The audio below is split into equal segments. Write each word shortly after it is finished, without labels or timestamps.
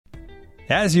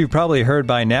As you've probably heard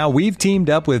by now, we've teamed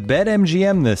up with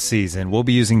BetMGM this season. We'll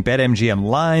be using BetMGM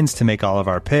lines to make all of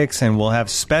our picks, and we'll have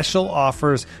special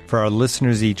offers for our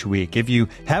listeners each week. If you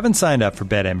haven't signed up for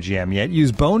BetMGM yet,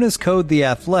 use bonus code The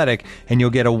Athletic, and you'll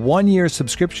get a 1-year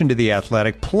subscription to The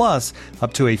Athletic, plus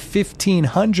up to a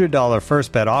 $1,500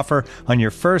 first bet offer on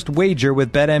your first wager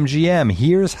with BetMGM.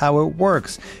 Here's how it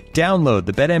works. Download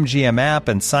the BetMGM app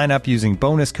and sign up using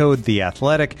bonus code The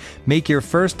Athletic. Make your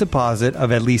first deposit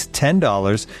of at least $10.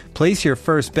 Place your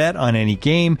first bet on any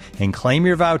game and claim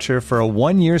your voucher for a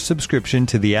 1-year subscription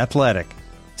to The Athletic.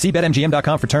 See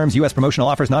BetMGM.com for terms. U.S. promotional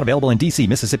offers not available in D.C.,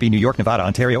 Mississippi, New York, Nevada,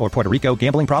 Ontario, or Puerto Rico.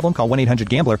 Gambling problem? Call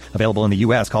 1-800-GAMBLER. Available in the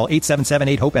U.S. Call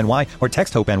 877-8-HOPE-NY or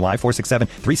text HOPE-NY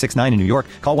 467-369 in New York.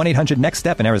 Call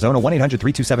 1-800-NEXT-STEP in Arizona.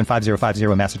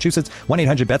 1-800-327-5050 in Massachusetts.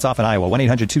 1-800-BETS-OFF in Iowa.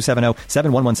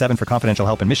 1-800-270-7117 for confidential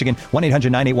help in Michigan.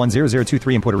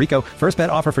 1-800-981-0023 in Puerto Rico. First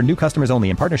bet offer for new customers only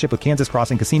in partnership with Kansas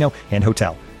Crossing Casino and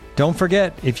Hotel. Don't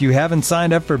forget, if you haven't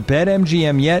signed up for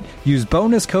BetMGM yet, use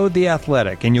bonus code The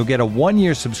Athletic, and you'll get a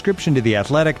 1-year subscription to The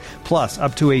Athletic, plus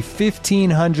up to a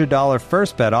 $1,500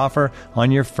 first bet offer on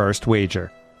your first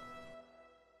wager.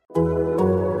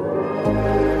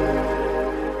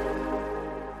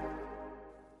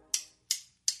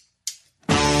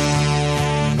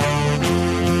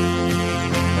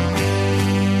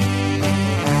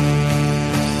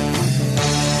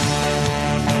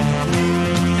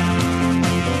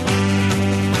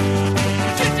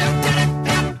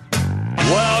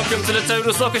 To the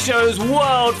Total Soccer Show's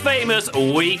world-famous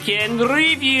Weekend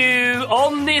Review.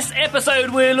 On this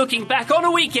episode, we're looking back on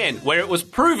a weekend where it was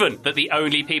proven that the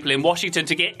only people in Washington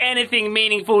to get anything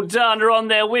meaningful done are on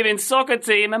their women's soccer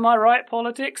team. Am I right,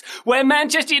 politics? Where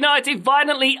Manchester United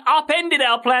violently upended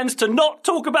our plans to not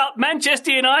talk about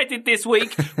Manchester United this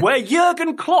week. Where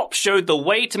Jurgen Klopp showed the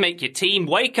way to make your team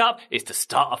wake up is to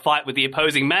start a fight with the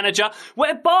opposing manager.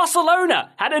 Where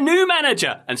Barcelona had a new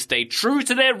manager and stayed true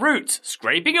to their roots,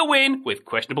 scraping a win with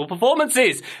questionable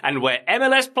performances, and where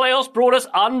MLS playoffs brought us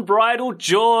unbridled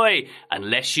joy,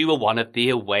 unless you were one of the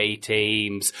away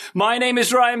teams. My name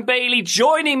is Ryan Bailey.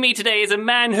 Joining me today is a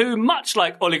man who, much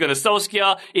like Ole Gunnar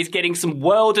Solskjaer, is getting some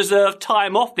well-deserved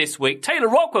time off this week. Taylor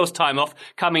Rockwell's time off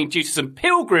coming due to some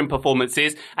pilgrim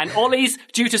performances, and Ollie's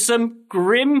due to some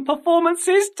grim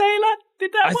performances, Taylor?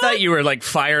 I thought you were like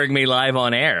firing me live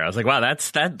on air. I was like, wow,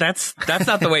 that's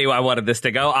not the way I wanted this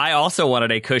to go. I also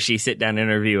wanted a cushy sit down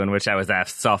interview in which I was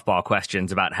asked softball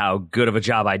questions about how good of a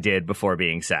job I did before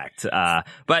being sacked.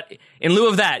 But in lieu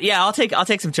of that, yeah, I'll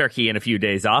take some turkey and a few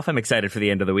days off. I'm excited for the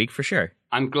end of the week for sure.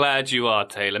 I'm glad you are,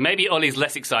 Taylor. Maybe Ollie's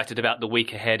less excited about the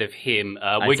week ahead of him.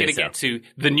 We're going to get to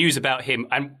the news about him.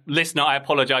 And listener, I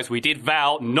apologise. We did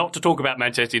vow not to talk about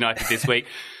Manchester United this week.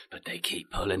 But they keep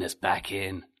pulling us back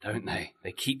in, don't they?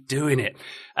 They keep doing it.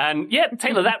 And yeah,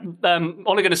 Taylor, that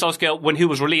Ole Gunnar Solskjaer, when he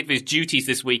was relieved of his duties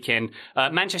this weekend,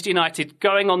 Manchester United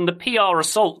going on the PR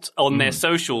assault on their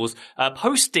socials,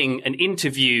 posting an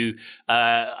interview,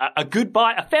 a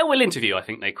farewell interview, I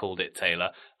think they called it, Taylor,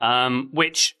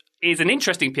 which is an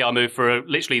interesting PR move for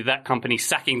literally that company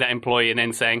sacking that employee and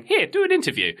then saying, here, do an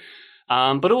interview.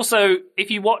 But also,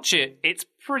 if you watch it, it's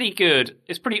pretty good.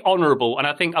 It's pretty honourable. And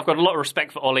I think I've got a lot of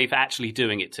respect for Ollie for actually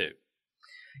doing it too.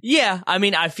 Yeah, I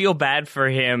mean, I feel bad for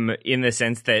him in the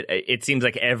sense that it seems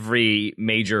like every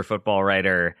major football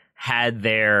writer had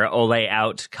their Ole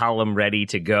out column ready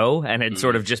to go and had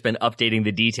sort of just been updating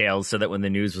the details so that when the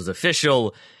news was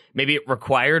official, maybe it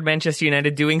required Manchester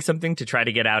United doing something to try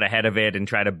to get out ahead of it and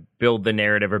try to build the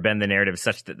narrative or bend the narrative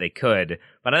such that they could.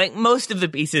 But I think most of the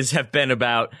pieces have been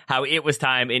about how it was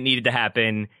time, it needed to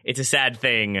happen, it's a sad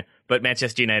thing, but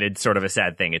Manchester United's sort of a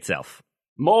sad thing itself.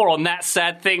 More on that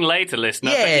sad thing later,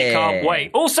 listener. Yeah. But you can't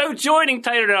wait. Also joining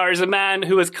Taylor and I is a man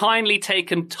who has kindly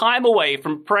taken time away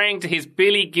from praying to his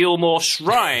Billy Gilmore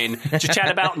shrine to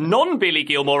chat about non-Billy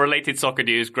Gilmore related soccer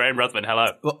news. Graham Ruthven,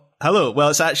 hello. Well, hello. Well,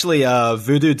 it's actually a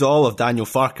voodoo doll of Daniel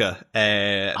Farke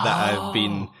that I've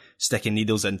been sticking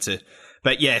needles into.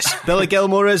 But yes, Billy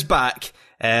Gilmore is back,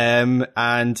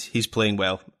 and he's playing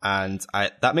well, and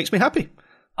that makes me happy.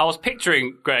 I was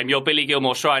picturing, Graham, your Billy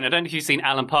Gilmore shrine. I don't know if you've seen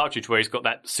Alan Partridge where he's got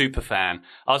that super fan.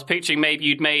 I was picturing maybe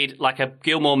you'd made like a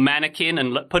Gilmore mannequin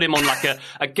and put him on like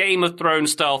a Game of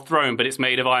Thrones style throne, but it's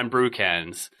made of iron brew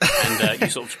cans. And you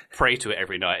sort of pray to it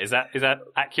every night. Is that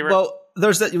accurate? Well,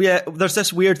 there's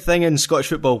this weird thing in Scottish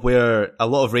football where a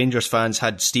lot of Rangers fans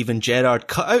had Steven Gerrard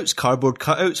cutouts, cardboard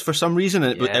cutouts for some reason.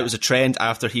 And it was a trend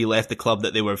after he left the club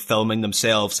that they were filming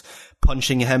themselves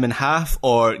punching him in half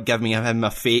or giving him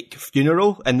a fake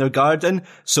funeral in their garden.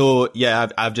 So yeah,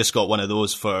 I've just got one of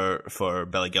those for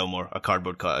Billy Gilmore, a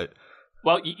cardboard cutout.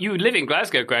 Well, you live in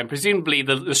Glasgow, Graham. Presumably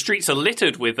the streets are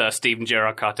littered with Steven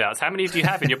Gerrard cutouts. How many do you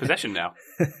have in your possession now?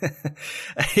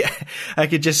 I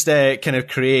could just kind of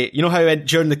create, you know how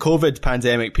during the COVID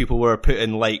pandemic people were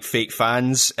putting like fake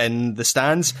fans in the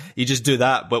stands? You just do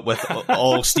that, but with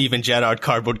all Steven Gerrard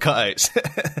cardboard cutouts.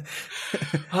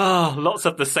 Oh, lots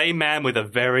of the same man with a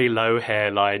very low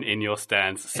hairline in your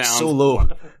stands. Sounds it's so low.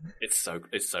 Wonderful. It's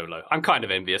so low. I'm kind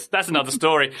of envious. That's another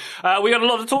story. We got a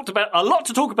lot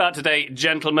to talk about today,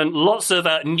 gentlemen. Lots of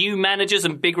new managers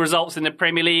and big results in the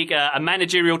Premier League. A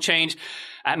managerial change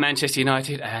at Manchester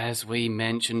United, as we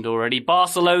mentioned already.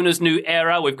 Barcelona's new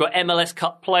era. We've got MLS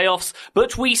Cup playoffs.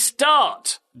 But we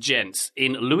start, gents,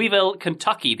 in Louisville,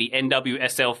 Kentucky, the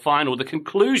NWSL final, the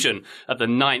conclusion of the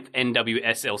 9th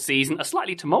NWSL season. A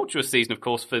slightly tumultuous season, of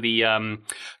course, for the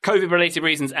COVID-related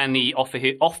reasons and the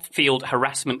off-field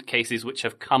harassment cases which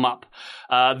have come up.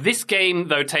 This game,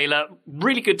 though, Taylor,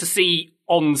 really good to see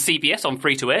on CBS, on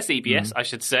free-to-air CBS, I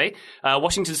should say.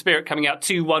 Washington Spirit coming out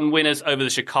 2-1 winners over the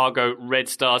Chicago Red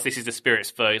Stars. This is the Spirit's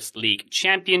first league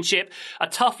championship. A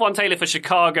tough one, Taylor, for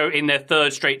Chicago in their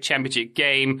third straight championship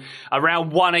game.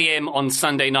 Around 1 a.m. on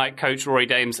Sunday night, Coach Rory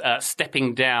Dames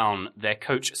stepping down, their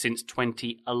coach since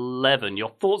 2011.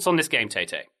 Your thoughts on this game,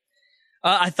 Tay-Tay?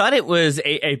 I thought it was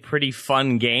a pretty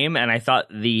fun game, and I thought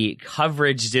the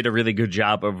coverage did a really good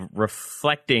job of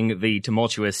reflecting the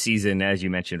tumultuous season, as you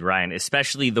mentioned, Ryan,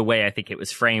 especially the way I think it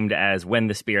was framed as when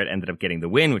the Spirit ended up getting the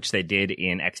win, which they did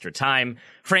in extra time,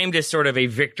 framed as sort of a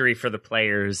victory for the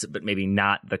players, but maybe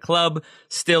not the club.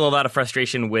 Still a lot of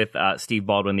frustration with Steve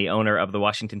Baldwin, the owner of the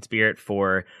Washington Spirit,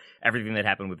 for everything that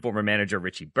happened with former manager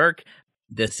Richie Burke,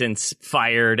 the since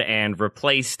fired and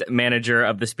replaced manager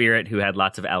of the Spirit, who had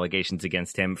lots of allegations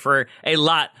against him for a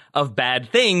lot of bad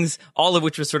things, all of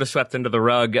which was sort of swept under the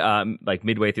rug like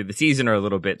midway through the season or a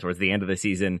little bit towards the end of the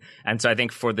season. And so I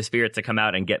think for the Spirit to come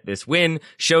out and get this win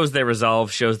shows their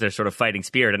resolve, shows their sort of fighting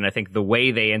spirit. And I think the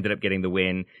way they ended up getting the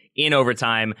win in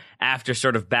overtime after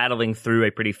sort of battling through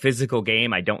a pretty physical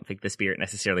game, I don't think the Spirit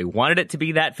necessarily wanted it to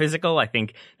be that physical. I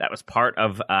think that was part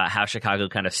of how Chicago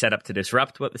kind of set up to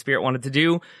disrupt what the Spirit wanted to do.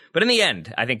 But in the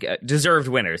end, I think deserved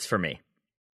winners for me.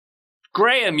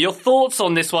 Graham, your thoughts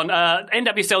on this one?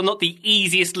 NWSL, not the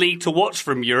easiest league to watch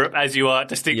from Europe, as you are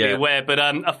distinctly aware, but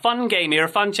a fun game here, a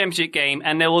fun championship game,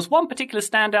 and there was one particular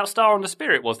standout star on the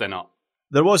Spirit, was there not?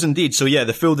 There was indeed. So yeah,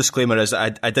 the full disclaimer is I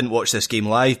didn't watch this game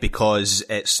live because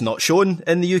it's not shown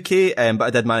in the UK, but I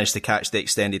did manage to catch the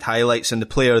extended highlights, and the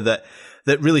player that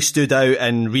really stood out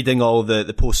in reading all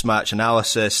the post-match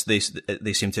analysis, they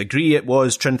seem to agree it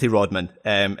was Trinity Rodman.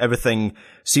 Everything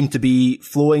seemed to be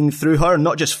flowing through her,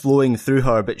 not just flowing through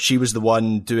her, but she was the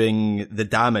one doing the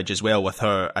damage as well with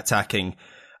her attacking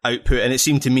output. And it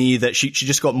seemed to me that she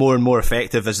just got more and more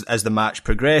effective as the match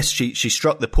progressed. She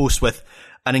struck the post with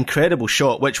an incredible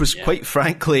shot, which was quite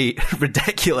frankly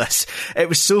ridiculous. It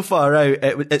was so far out.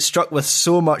 It struck with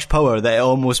so much power that it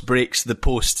almost breaks the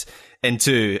post in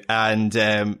two, and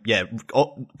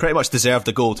pretty much deserved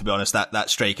a goal, to be honest. That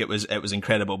strike, it was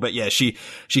incredible. But yeah, she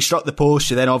struck the post.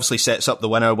 She then obviously sets up the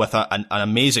winner with an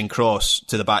amazing cross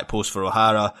to the back post for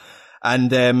O'Hara,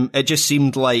 and it just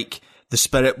seemed like the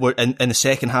Spirit were in the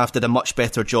second half did a much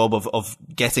better job of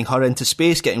getting her into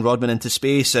space, getting Rodman into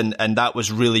space, and that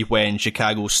was really when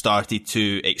Chicago started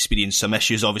to experience some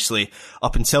issues. Obviously,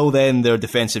 up until then, their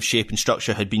defensive shape and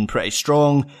structure had been pretty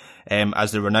strong,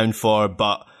 as they're renowned for,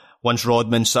 but once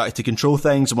Rodman started to control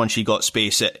things and once she got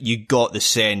space, you got the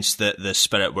sense that the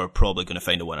Spirit were probably going to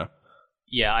find a winner.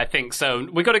 Yeah, I think so.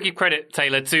 We've got to give credit,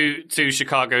 Taylor, to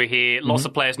Chicago here. Lots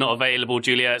of players not available.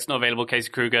 Juliet's not available. Casey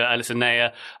Kruger, Alison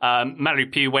Nair. Mallory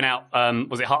Pugh went out,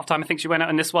 was it halftime? I think she went out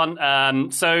in this one.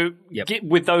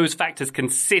 With those factors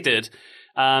considered,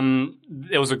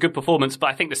 it was a good performance, but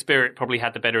I think the Spirit probably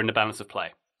had the better in the balance of play.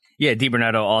 Yeah,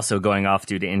 DiBernardo also going off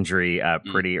due to injury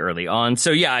pretty early on.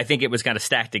 So yeah, I think it was kind of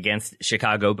stacked against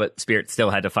Chicago, but Spirit still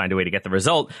had to find a way to get the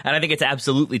result. And I think it's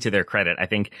absolutely to their credit. I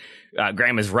think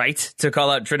Graham is right to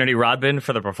call out Trinity Rodman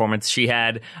for the performance she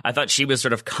had. I thought she was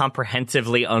sort of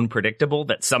comprehensively unpredictable,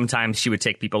 that sometimes she would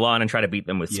take people on and try to beat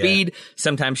them with speed.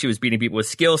 Sometimes she was beating people with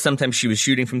skill. Sometimes she was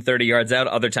shooting from 30 yards out.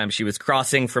 Other times she was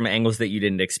crossing from angles that you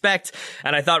didn't expect.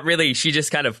 And I thought really she just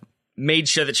kind of made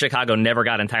sure that Chicago never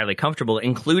got entirely comfortable,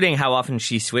 including how often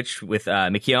she switched with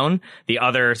McKeown, the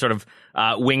other sort of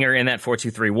winger in that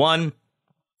 4-2-3-1.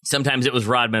 Sometimes it was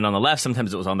Rodman on the left,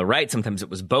 sometimes it was on the right, sometimes it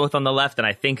was both on the left, and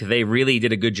I think they really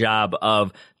did a good job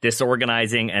of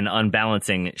disorganizing and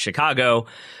unbalancing Chicago.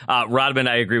 Rodman,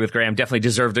 I agree with Graham, definitely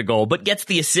deserved a goal, but gets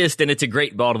the assist, and it's a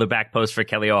great ball to the back post for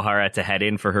Kelly O'Hara to head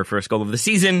in for her first goal of the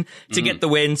season to get the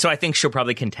win, so I think she'll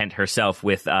probably content herself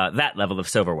with that level of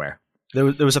silverware. There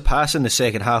was a pass in the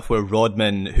second half where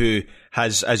Rodman, who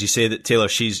has, as you say, that Taylor,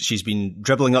 she's been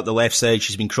dribbling up the left side,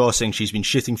 she's been crossing, she's been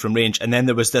shooting from range, and then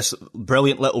there was this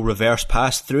brilliant little reverse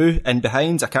pass through in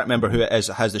behind. I can't remember who it is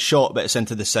that has the shot, but it's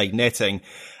into the side netting.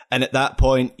 And at that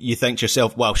point, you think to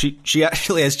yourself, wow, she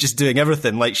actually is just doing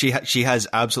everything. Like she has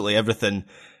absolutely everything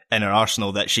in her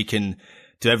arsenal, that she can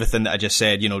do everything that I just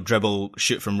said, dribble,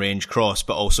 shoot from range, cross,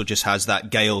 but also just has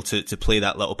that guile to play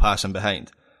that little pass in behind.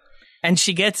 And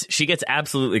she gets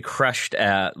absolutely crushed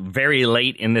very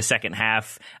late in the second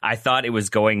half. I thought it was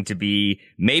going to be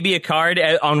maybe a card.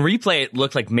 On replay, it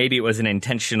looked like maybe it was an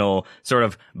intentional sort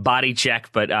of body check,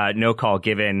 but no call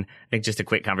given. I think just a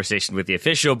quick conversation with the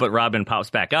official, but Rodman pops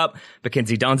back up.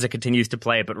 Mackenzie Donza continues to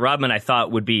play, but Rodman, I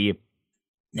thought, would be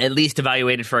at least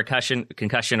evaluated for a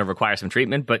concussion or require some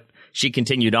treatment, but she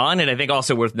continued on. And I think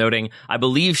also worth noting, I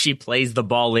believe she plays the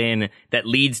ball in that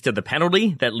leads to the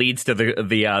penalty, that leads to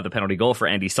the penalty goal for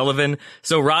Andy Sullivan.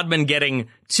 So Rodman getting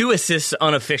 2 assists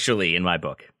unofficially in my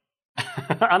book.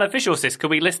 Unofficial assist. Could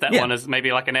we list that one as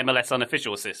maybe like an MLS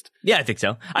unofficial assist? Yeah, I think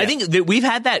so. Yeah. I think that we've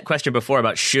had that question before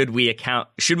about should we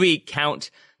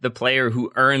count the player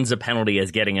who earns a penalty as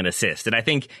getting an assist. And I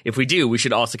think if we do, we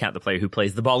should also count the player who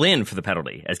plays the ball in for the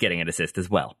penalty as getting an assist as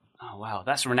well. Oh, wow.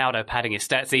 That's Ronaldo padding his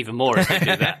stats even more if we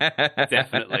do that.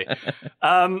 Definitely.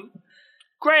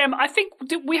 Graham, I think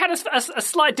we had a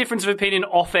slight difference of opinion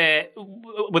off air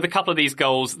with a couple of these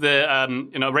goals.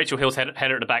 Rachel Hill's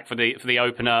header at the back for the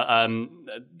opener.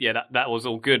 That was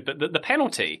all good. But the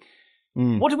penalty,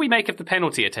 what did we make of the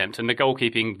penalty attempt and the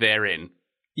goalkeeping therein?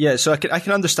 Yeah, so I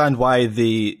can understand why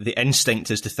the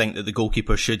instinct is to think that the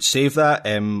goalkeeper should save that.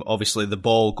 Obviously the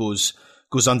ball goes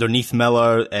underneath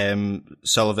Miller,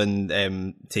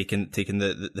 Sullivan taking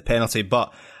the penalty,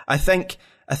 but I think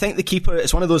the keeper,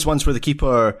 it's one of those ones where the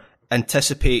keeper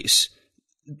anticipates,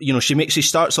 she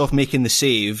starts off making the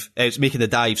save, making the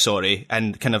dive,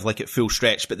 and kind of like at full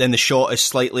stretch, but then the shot is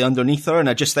slightly underneath her, and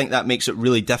I just think that makes it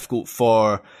really difficult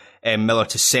for Miller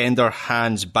to send her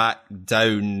hands back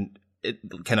down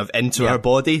kind of into her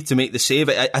body to make the save.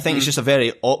 I think it's just a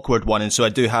very awkward one, and so I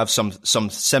do have some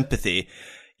sympathy,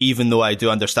 even though I do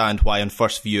understand why on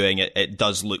first viewing it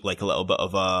does look like a little bit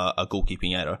of a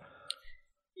goalkeeping error.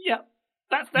 Yeah,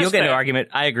 that's You'll get fair. an argument.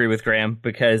 I agree with Graham,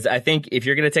 because I think if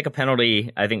you're going to take a penalty,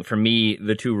 I think for me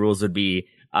the 2 rules would be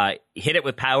hit it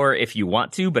with power if you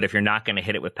want to, but if you're not going to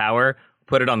hit it with power,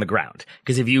 put it on the ground.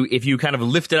 Because if you kind of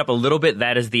lift it up a little bit,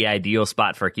 that is the ideal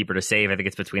spot for a keeper to save. I think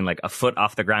it's between like a foot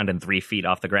off the ground and 3 feet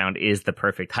off the ground is the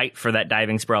perfect height for that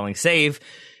diving, sprawling save.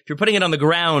 If you're putting it on the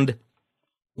ground,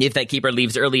 if that keeper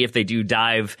leaves early, if they do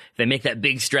dive, they make that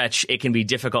big stretch, it can be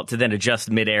difficult to then adjust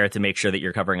midair to make sure that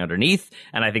you're covering underneath.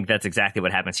 And I think that's exactly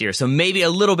what happens here. So maybe a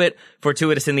little bit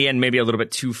fortuitous in the end, maybe a little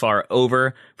bit too far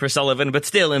over for Sullivan, but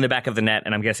still in the back of the net,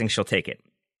 and I'm guessing she'll take it.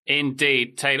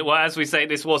 Indeed, Taylor. Well, as we say,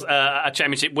 this was a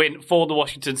championship win for the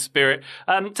Washington Spirit.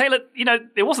 Taylor,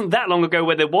 it wasn't that long ago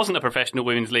where there wasn't a professional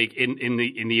women's league in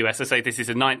the US. I say this is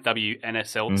the 9th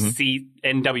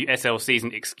NWSL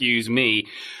season. Excuse me.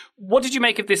 What did you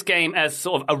make of this game as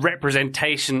sort of a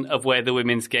representation of where the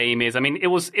women's game is? I mean, it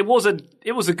was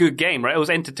a good game, right? It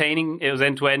was entertaining. It was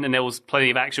end to end, and there was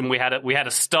plenty of action. We had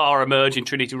a star emerge in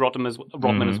Trinity Rodman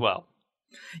as well.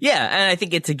 Yeah, and I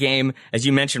think it's a game, as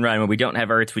you mentioned, Ryan, when we don't have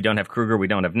Ertz, we don't have Kruger, we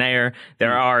don't have Nair.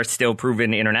 There are still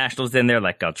proven internationals in there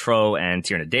like Gautreau and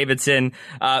Tierna Davidson.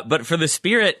 But for the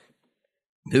Spirit,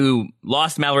 who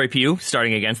lost Mallory Pugh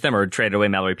starting against them or traded away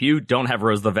Mallory Pugh, don't have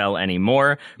Rose Lavelle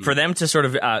anymore, for them to sort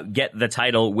of get the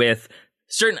title with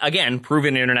certain, again,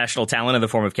 proven international talent in the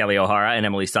form of Kelly O'Hara and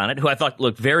Emily Sonnet, who I thought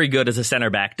looked very good as a center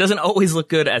back. Doesn't always look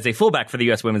good as a fullback for the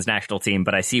U.S. women's national team,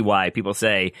 but I see why people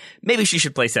say maybe she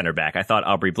should play center back. I thought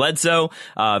Aubrey Bledsoe,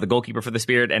 the goalkeeper for the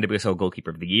Spirit, NWSL goalkeeper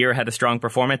of the year, had a strong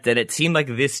performance. That it seemed like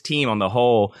this team on the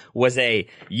whole was a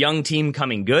young team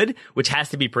coming good, which has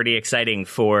to be pretty exciting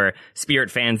for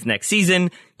Spirit fans next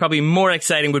season. Probably more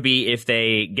exciting would be if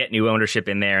they get new ownership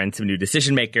in there and some new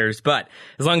decision makers. But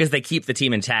as long as they keep the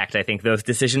team intact, I think those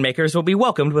decision makers will be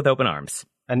welcomed with open arms.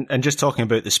 And just talking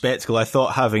about the spectacle, I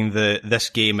thought having this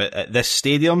game at this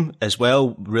stadium as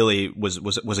well really was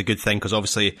a good thing, because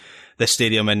obviously this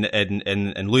stadium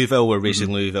in Louisville, where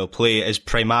Racing Louisville play, is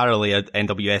primarily an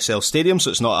NWSL stadium,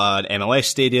 so it's not an MLS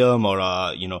stadium or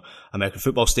a American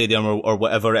football stadium or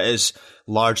whatever. It is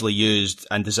largely used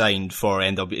and designed for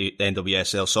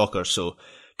NWSL soccer. So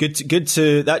good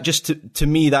to that. Just to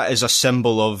me, that is a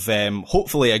symbol of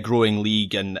hopefully a growing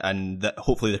league, and that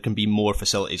hopefully there can be more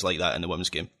facilities like that in the women's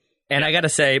game. And I got to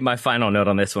say, my final note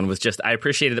on this one was just, I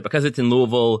appreciated it because it's in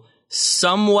Louisville,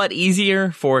 somewhat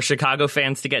easier for Chicago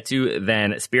fans to get to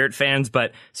than Spirit fans,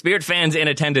 but Spirit fans in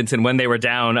attendance and when they were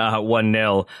down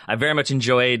 1-0, I very much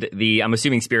enjoyed I'm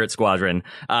assuming Spirit Squadron,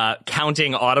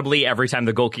 counting audibly every time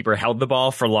the goalkeeper held the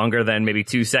ball for longer than maybe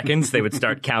 2 seconds. They would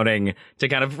start counting to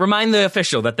kind of remind the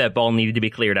official that ball needed to be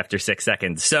cleared after 6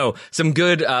 seconds. So some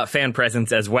good fan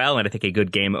presence as well, and I think a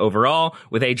good game overall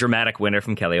with a dramatic winner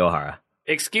from Kelly O'Hara.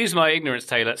 Excuse my ignorance,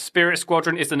 Taylor. Spirit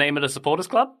Squadron is the name of the supporters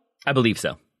club? I believe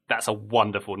so. That's a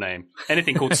wonderful name.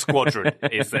 Anything called Squadron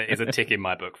is a tick in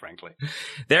my book, frankly.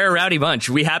 They're a rowdy bunch.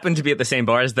 We happened to be at the same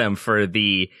bar as them for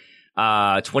the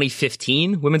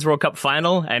 2015 Women's World Cup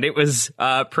final, and it was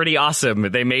pretty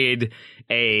awesome. They made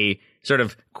a sort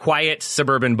of quiet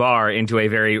suburban bar into a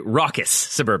very raucous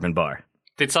suburban bar.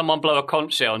 Did someone blow a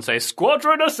conch shell and say,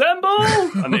 "Squadron assemble"?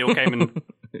 And they all came and...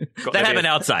 That happened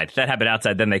outside.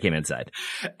 Then they came inside.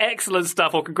 Excellent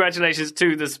stuff. Well, congratulations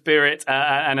to the Spirit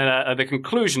and the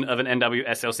conclusion of an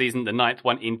NWSL season, the 9th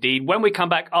one indeed. When we come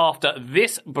back after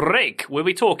this break, we'll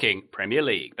be talking Premier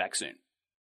League. Back soon.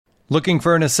 Looking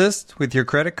for an assist with your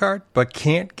credit card but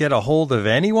can't get a hold of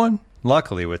anyone?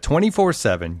 Luckily, with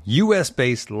 24/7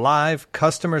 US-based live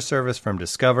customer service from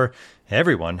Discover,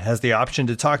 everyone has the option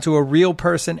to talk to a real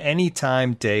person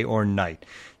anytime, day or night.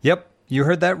 Yep, you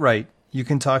heard that right. You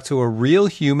can talk to a real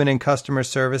human in customer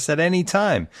service at any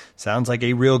time. Sounds like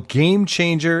a real game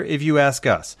changer if you ask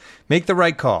us. Make the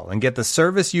right call and get the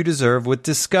service you deserve with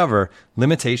Discover.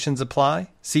 Limitations apply.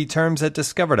 See terms at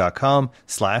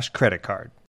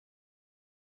discover.com/creditcard.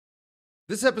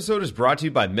 This episode is brought to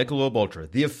you by Michelob Ultra,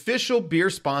 the official beer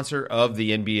sponsor of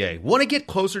the NBA. Want to get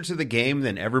closer to the game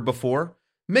than ever before?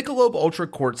 Michelob Ultra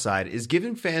Courtside is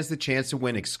giving fans the chance to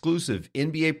win exclusive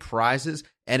NBA prizes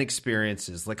and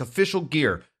experiences like official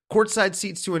gear, courtside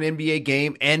seats to an NBA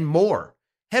game, and more.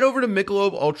 Head over to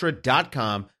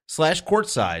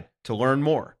MichelobUltra.com/courtside to learn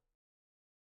more.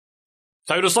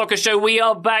 Total Soccer Show, we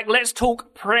are back. Let's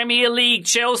talk Premier League.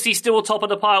 Chelsea still top of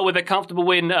the pile with a comfortable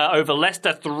win over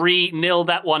Leicester, 3-0.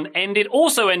 That one ended.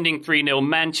 Also ending 3-0,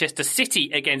 Manchester City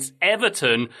against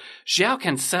Everton. João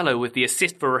Cancelo with the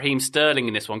assist for Raheem Sterling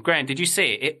in this one. Graham, did you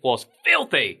see it? It was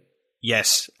filthy.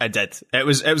 Yes, I did. It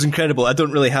was incredible. I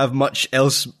don't really have much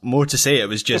else more to say. It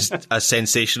was just a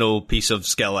sensational piece of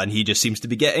skill, and he just seems to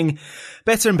be getting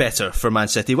better and better for Man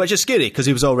City, which is scary because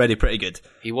he was already pretty good.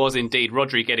 He was indeed.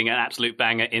 Rodri getting an absolute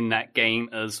banger in that game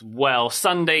as well.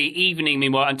 Sunday evening,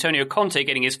 meanwhile, Antonio Conte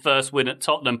getting his first win at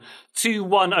Tottenham,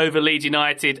 2-1 over Leeds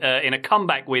United in a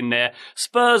comeback win there.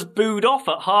 Spurs booed off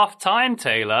at half-time,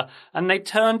 Taylor, and they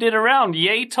turned it around.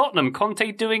 Yay, Tottenham.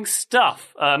 Conte doing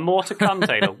stuff. More to come,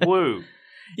 Taylor. Woo.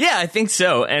 Yeah, I think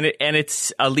so. And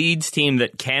it's a Leeds team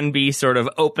that can be sort of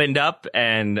opened up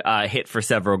and hit for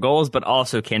several goals, but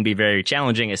also can be very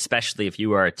challenging, especially if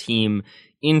you are a team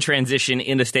in transition,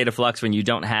 in a state of flux, when you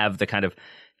don't have the kind of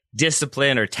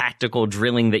discipline or tactical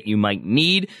drilling that you might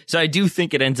need. So I do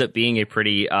think it ends up being a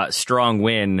pretty strong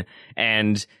win,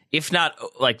 and if not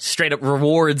like straight up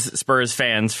rewards Spurs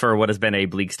fans for what has been a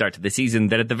bleak start to the season,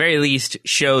 that at the very least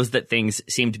shows that things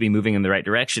seem to be moving in the right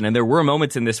direction. And there were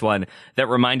moments in this one that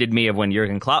reminded me of when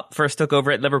Jurgen Klopp first took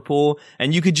over at Liverpool,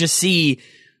 and you could just see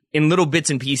in little bits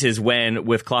and pieces when,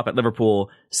 with Klopp at Liverpool,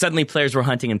 suddenly players were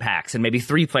hunting in packs and maybe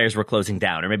 3 players were closing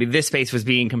down, or maybe this space was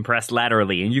being compressed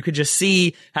laterally. And you could just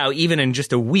see how even in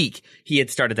just a week, he had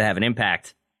started to have an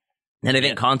impact. And I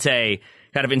think Conte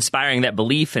kind of inspiring that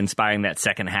belief, inspiring that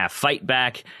second half fight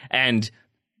back. And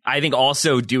I think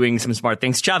also doing some smart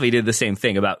things. Xavi did the same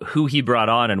thing about who he brought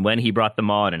on and when he brought them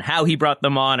on and how he brought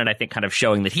them on. And I think kind of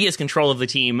showing that he has control of the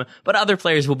team, but other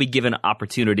players will be given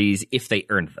opportunities if they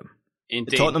earned them.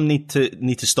 Indeed. Tottenham need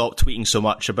to stop tweeting so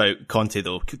much about Conte,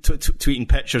 though. Tweeting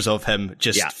pictures of him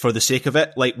just for the sake of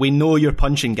it. Like, we know you're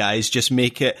punching, guys. Just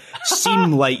make it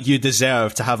seem like you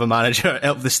deserve to have a manager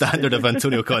of the standard of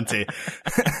Antonio Conte.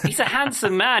 He's a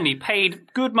handsome man. He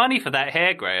paid good money for that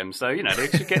hair, Graham. So, you know, they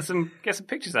should get some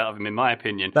pictures out of him, in my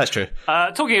opinion. That's true.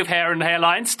 Talking of hair and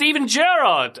hairline, Steven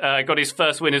Gerrard got his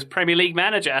first win as Premier League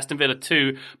manager. Aston Villa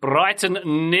 2,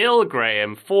 Brighton 0,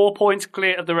 Graham. 4 points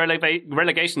clear of the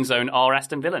relegation zone are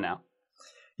Aston Villa now.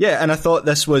 Yeah, and I thought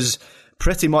this was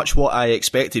pretty much what I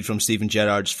expected from Steven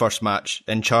Gerrard's first match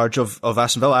in charge of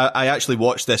Aston Villa. I actually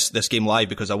watched this game live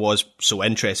because I was so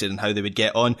interested in how they would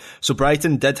get on. So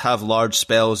Brighton did have large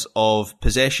spells of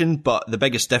possession, but the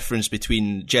biggest difference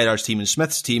between Gerrard's team and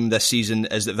Smith's team this season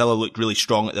is that Villa looked really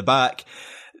strong at the back.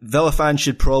 Villa fans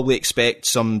should probably expect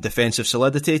some defensive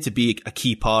solidity to be a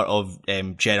key part of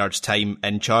Gerrard's time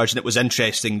in charge. And it was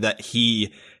interesting that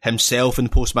he himself, in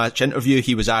the post-match interview,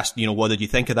 he was asked, what did you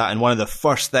think of that? And one of the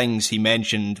first things he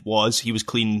mentioned was he was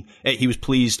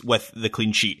pleased with the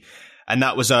clean sheet. And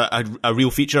that was a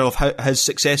real feature of his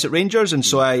success at Rangers. And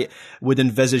so I would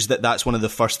envisage that that's one of the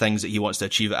first things that he wants to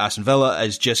achieve at Aston Villa,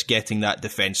 is just getting that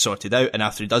defence sorted out. And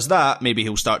after he does that, maybe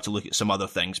he'll start to look at some other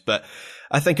things. But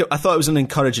I thought it was an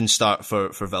encouraging start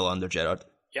for Villa under Gerrard.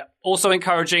 Yeah. Also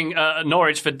encouraging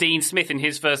Norwich for Dean Smith in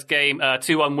his first game,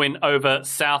 2-1 win over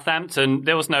Southampton.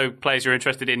 There was no players you're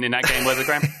interested in that game, was there,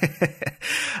 Graham?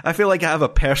 I feel like I have a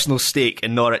personal stake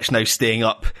in Norwich now staying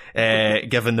up,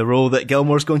 given the role that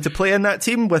Gilmore's going to play in that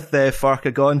team with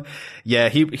Farke gone. Yeah,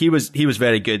 he was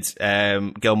very good.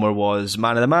 Gilmore was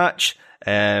man of the match,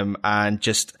 and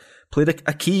just played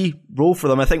a key role for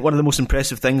them. I think one of the most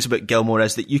impressive things about Gilmore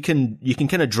is that you can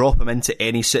kind of drop him into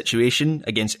any situation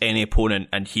against any opponent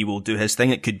and he will do his thing.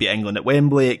 It could be England at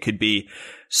Wembley. It could be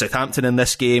Southampton in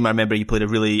this game. I remember he played a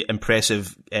really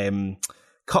impressive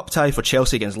cup tie for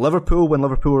Chelsea against Liverpool when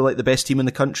Liverpool were like the best team in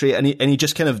the country, and he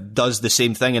just kind of does the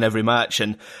same thing in every match.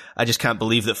 And I just can't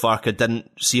believe that Farke didn't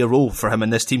see a role for him in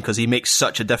this team, because he makes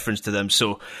such a difference to them.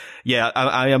 So yeah,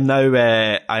 I am now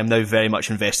very much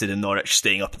invested in Norwich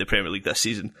staying up in the Premier League this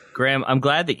season. Graham, I'm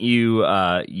glad that you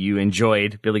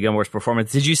enjoyed Billy Gilmore's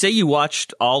performance. Did you say you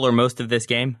watched all or most of this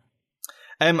game?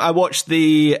 I watched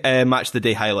the Match of the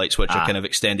Day highlights, which are kind of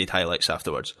extended highlights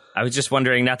afterwards. I was just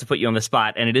wondering, not to put you on the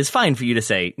spot, and it is fine for you to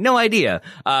say, no idea,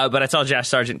 but I saw Josh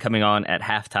Sargent coming on at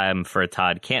halftime for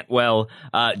Todd Cantwell.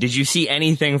 Did you see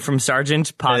anything from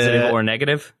Sargent, positive or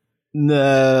negative?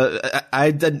 No,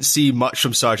 I didn't see much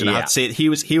from Sargent. I have to say, he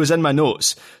was in my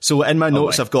notes. So in my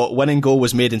notes, I've got winning goal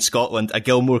was made in Scotland, a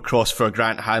Gilmore cross for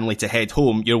Grant Hanley to head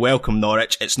home. You're welcome,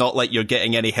 Norwich. It's not like you're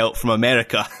getting any help from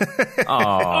America.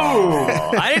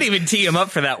 Oh, I didn't even tee him up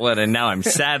for that one, and now I'm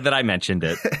sad that I mentioned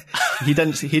it. He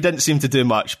didn't seem to do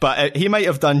much, but he might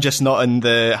have done, just not in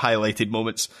the highlighted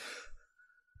moments.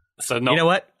 So you know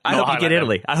what? I hope you get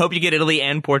Italy. I hope you get Italy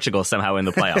and Portugal somehow in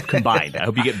the playoff combined. I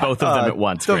hope you get both of them at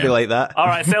once. Don't be like that. All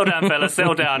right, settle down, fellas.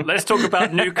 Settle down. Let's talk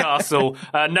about Newcastle.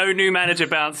 No new manager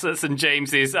bounce at St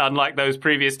James's, unlike those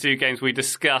previous two games we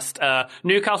discussed.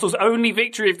 Newcastle's only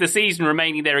victory of the season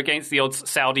remaining there against the odds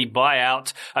Saudi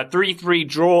buyout. A 3-3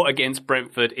 draw against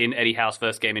Brentford in Eddie Howe's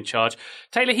first game in charge.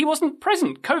 Taylor, he wasn't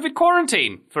present. COVID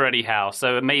quarantine for Eddie Howe,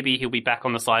 so maybe he'll be back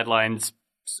on the sidelines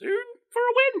soon for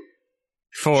a win.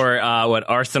 For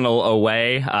Arsenal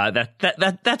away,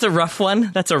 that's a rough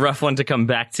one. That's a rough one to come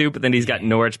back to. But then he's got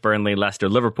Norwich, Burnley, Leicester,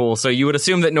 Liverpool. So you would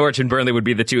assume that Norwich and Burnley would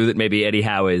be the two that maybe Eddie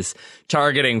Howe is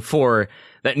targeting for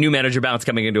that new manager bounce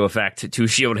coming into effect to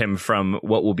shield him from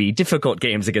what will be difficult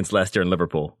games against Leicester and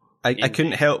Liverpool. I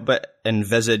couldn't help but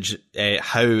envisage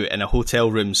Howe in a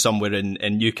hotel room somewhere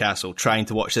in Newcastle trying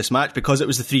to watch this match, because it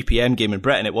was the 3 p.m. game in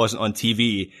Britain. It wasn't on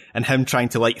TV, and him trying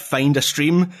to find a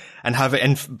stream and have it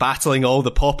in, battling all the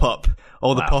pop-up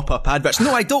adverts.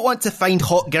 No, I don't want to find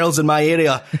hot girls in my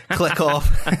area. Click off.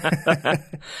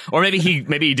 Or maybe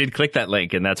he did click that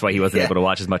link, and that's why he wasn't able to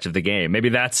watch as much of the game. Maybe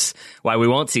that's why we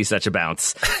won't see such a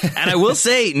bounce. And I will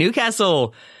say,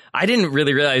 Newcastle, I didn't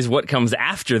really realize what comes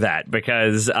after that,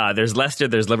 because there's Leicester,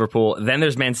 there's Liverpool, then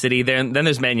there's Man City, then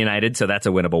there's Man United, so that's a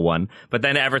winnable one. But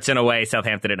then Everton away,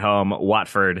 Southampton at home,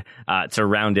 Watford to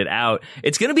round it out.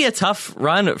 It's going to be a tough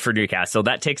run for Newcastle.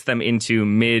 That takes them into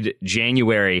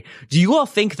mid-January. Do you all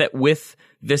think that with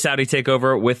this Saudi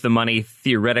takeover, with the money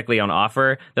theoretically on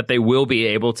offer, that they will be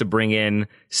able to bring in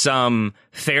some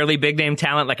fairly big name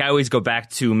talent? Like, I always go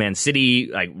back to Man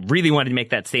City. I really wanted to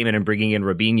make that statement in bringing in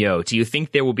Robinho. Do you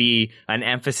think there will be an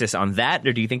emphasis on that,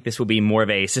 or do you think this will be more of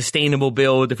a sustainable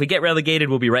build? If we get relegated,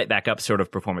 we'll be right back up sort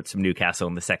of performance from Newcastle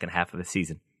in the second half of the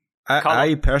season.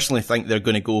 I personally think they're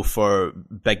going to go for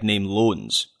big name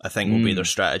loans. I think will be their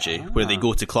strategy, where they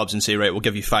go to clubs and say, right, we'll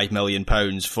give you £5 million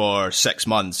for 6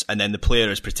 months, and then the player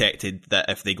is protected that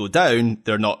if they go down,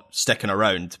 they're not sticking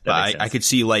around. But I could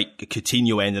see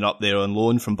Coutinho ending up there on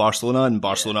loan from Barcelona, and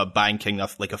Barcelona banking a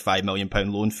 £5 million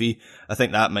loan fee. I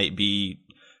think that might be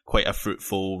quite a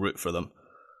fruitful route for them.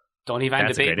 Donny van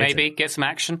de Beek, maybe get some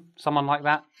action, someone like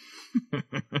that.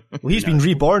 Well, he's been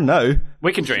reborn now.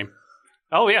 We can dream.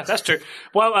 Oh, yeah, that's true.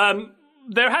 Well,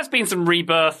 there has been some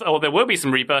rebirth, or there will be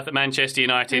some rebirth at Manchester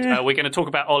United. We're going to talk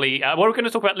about Ole. We're going to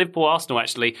talk about Liverpool-Arsenal,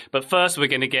 actually. But first, we're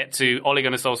going to get to Ole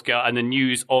Gunnar Solskjaer and the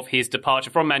news of his departure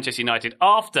from Manchester United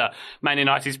after Man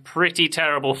United's pretty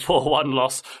terrible 4-1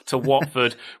 loss to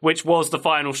Watford, which was the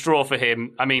final straw for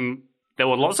him. I mean, there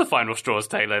were lots of final straws,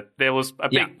 Taylor. There was a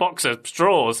big box of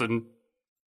straws, and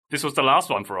this was the last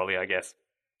one for Ole, I guess.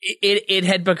 It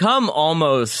had become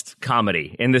almost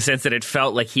comedy in the sense that it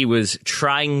felt like he was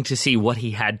trying to see what he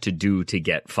had to do to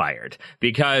get fired.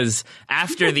 Because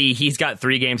after he's got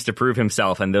 3 games to prove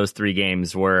himself, and those 3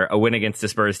 games were a win against the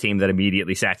Spurs team that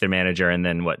immediately sacked their manager, and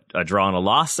then a draw and a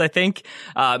loss, I think.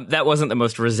 That wasn't the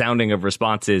most resounding of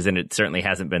responses, and it certainly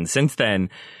hasn't been since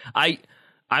then. I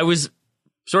was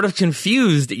sort of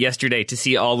confused yesterday to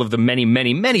see all of the many,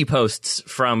 many, many posts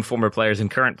from former players and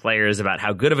current players about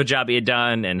how good of a job he had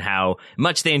done and how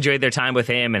much they enjoyed their time with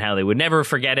him and how they would never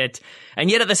forget it. And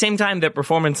yet at the same time, the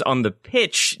performance on the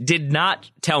pitch did not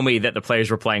tell me that the players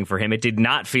were playing for him. It did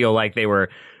not feel like they were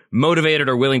motivated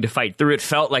or willing to fight through. It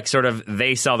felt like sort of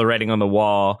they saw the writing on the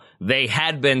wall. They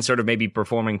had been sort of maybe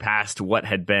performing past what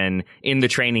had been in the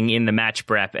training, in the match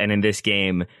prep, and in this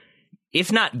game. If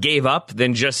not gave up,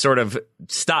 then just sort of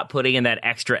stop putting in that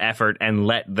extra effort and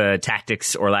let the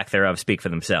tactics or lack thereof speak for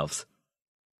themselves.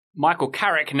 Michael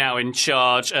Carrick now in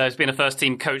charge. Has been a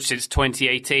first-team coach since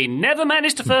 2018. Never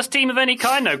managed a first team of any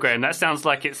kind, no, Graham. That sounds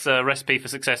like it's a recipe for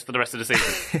success for the rest of the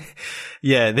season.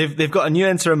 Yeah, they've got a new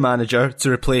interim manager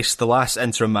to replace the last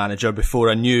interim manager before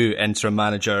a new interim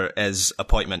manager is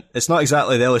appointment. It's not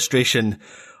exactly the illustration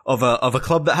of a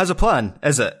club that has a plan,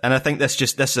 is it? And I think this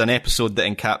is an episode that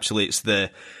encapsulates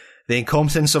the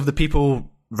incompetence of the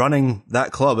people running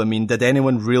that club. I mean, did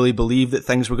anyone really believe that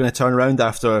things were going to turn around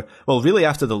after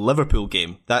the Liverpool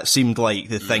game? That seemed like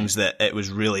the things that it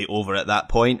was really over at that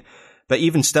point. But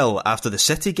even still, after the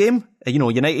City game,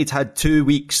 United had 2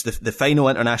 weeks, the final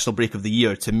international break of the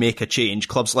year, to make a change.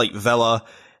 Clubs like Villa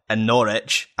and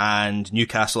Norwich and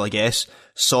Newcastle, I guess,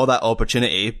 saw that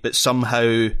opportunity, but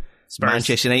somehow Spurs.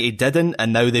 Manchester United didn't,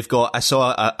 and now they've got. I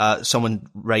saw someone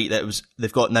write that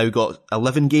they've now got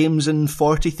 11 games in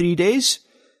 43 days,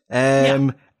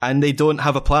 and they don't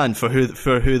have a plan for who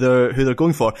they're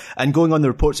going for. And going on the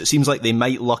reports, it seems like they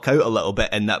might luck out a little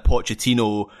bit in that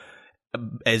Pochettino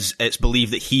it's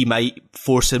believed that he might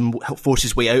force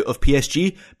his way out of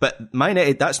PSG. But Man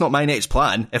United, that's not Man United's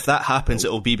plan. If that happens,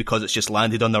 it'll be because it's just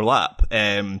landed on their lap.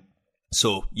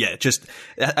 So yeah,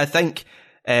 I think.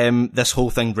 This whole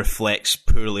thing reflects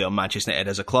poorly on Manchester United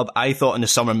as a club. I thought in the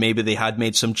summer maybe they had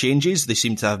made some changes. They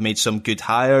seem to have made some good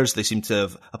hires. They seem to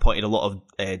have appointed a lot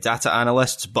of data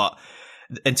analysts. But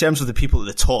in terms of the people at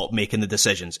the top making the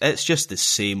decisions, it's just the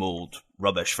same old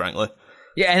rubbish, frankly.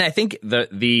 Yeah, and I think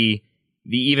the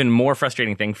even more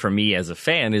frustrating thing for me as a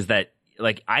fan is that,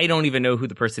 like, I don't even know who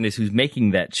the person is who's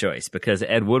making that choice, because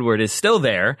Ed Woodward is still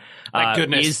there. Thank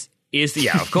goodness.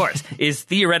 Of course, is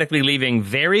theoretically leaving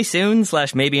very soon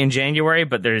 / maybe in January,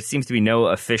 but there seems to be no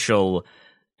official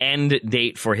end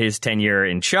date for his tenure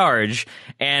in charge.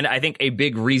 And I think a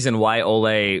big reason why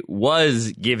Ole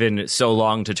was given so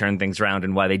long to turn things around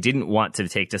and why they didn't want to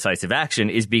take decisive action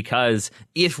is because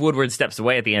if Woodward steps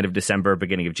away at the end of December,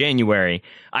 beginning of January,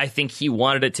 I think he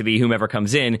wanted it to be whomever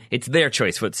comes in. It's their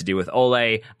choice what to do with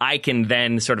Ole. I can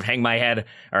then sort of hang my head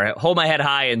or hold my head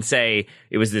high and say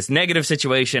it was this negative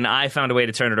situation. I found a way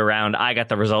to turn it around. I got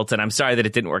the results, and I'm sorry that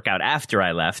it didn't work out after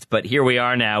I left. But here we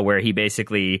are now, where he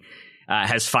basically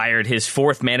has fired his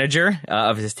 4th manager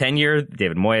of his tenure,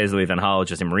 David Moyes, Louis van Gaal,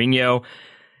 Jose Mourinho.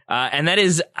 And that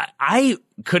is, I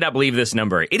could not believe this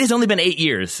number. It has only been 8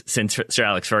 years since Sir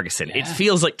Alex Ferguson. Yeah. It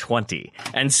feels like 20.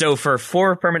 And so for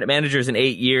 4 permanent managers in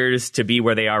 8 years to be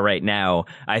where they are right now,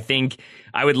 I think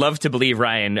I would love to believe,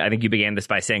 Ryan, I think you began this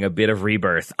by saying a bit of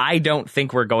rebirth. I don't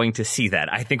think we're going to see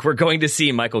that. I think we're going to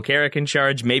see Michael Carrick in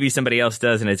charge. Maybe somebody else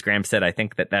does. And as Graham said, I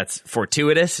think that's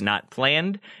fortuitous, not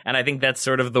planned. And I think that's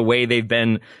sort of the way they've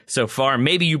been so far.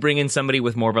 Maybe you bring in somebody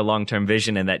with more of a long-term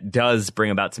vision, and that does bring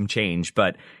about some change.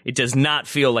 But it does not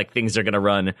feel like things are going to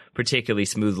run particularly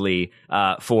smoothly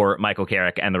for Michael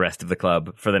Carrick and the rest of the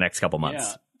club for the next couple months.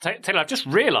 Yeah. Taylor, I've just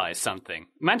realised something.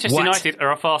 Manchester United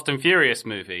are a Fast and Furious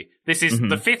movie. This is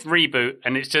the 5th reboot,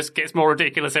 and it just gets more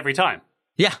ridiculous every time.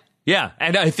 Yeah.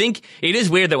 And I think it is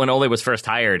weird that when Ole was first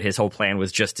hired, his whole plan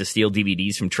was just to steal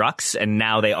DVDs from trucks, and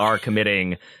now they are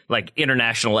committing like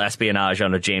international espionage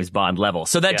on a James Bond level.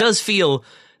 So that does feel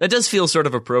sort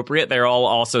of appropriate. They're all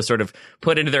also sort of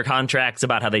put into their contracts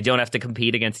about how they don't have to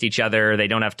compete against each other. They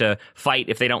don't have to fight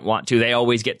if they don't want to. They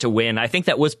always get to win. I think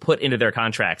that was put into their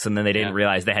contracts, and then they didn't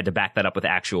realize they had to back that up with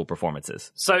actual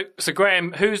performances. So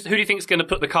Graham, who do you think is going to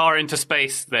put the car into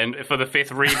space then for the 5th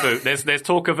reboot? There's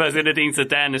talk of Zinedine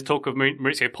Zidane. There's talk of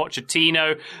Mauricio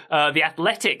Pochettino. The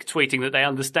Athletic tweeting that they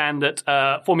understand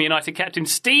that former United captain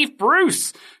Steve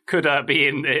Bruce could be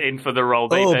in for the role.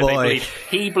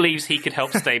 He believes he could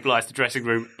help stabilise the dressing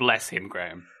room. Bless him,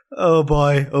 Graham. Oh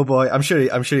boy. I'm sure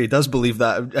he does believe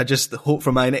that. I just hope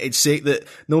for Man United's sake that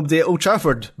nobody at Old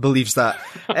Trafford believes that.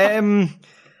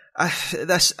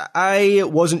 I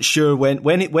wasn't sure when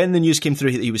the news came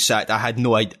through that he was sacked. I had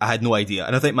no idea,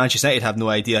 and I think Manchester United have no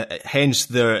idea. Hence,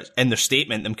 in their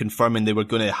statement, them confirming they were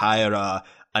going to hire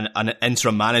an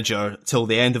interim manager till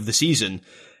the end of the season.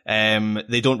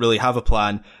 They don't really have a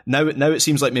plan now. It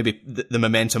seems like maybe the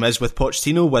momentum is with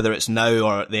Pochettino, whether it's now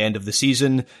or at the end of the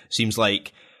season. It seems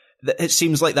like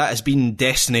that has been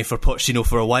destiny for Pochettino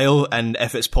for a while, and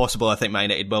if it's possible, I think Man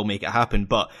United will make it happen.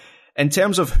 But in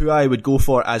terms of who I would go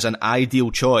for as an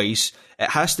ideal choice, it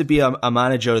has to be a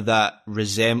manager that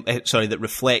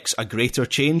reflects a greater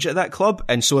change at that club.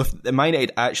 And so if the Man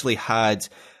United actually had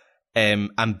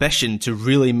ambition to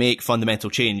really make fundamental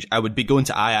change, I would be going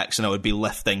to Ajax and I would be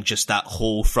lifting just that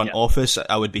whole front office.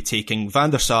 I would be taking Van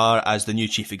der Sar as the new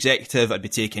chief executive. I'd be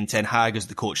taking Ten Hag as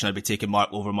the coach, and I'd be taking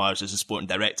Mark Overmars as the sporting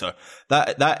director.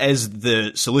 That is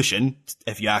the solution,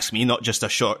 if you ask me, not just a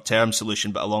short-term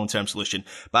solution, but a long-term solution.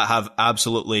 But I have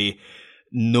absolutely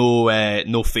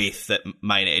no faith that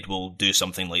Man United will do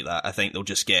something like that. I think they'll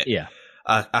just get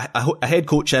a head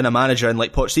coach and a manager, and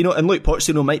like Pochettino. And look,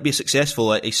 Pochettino might be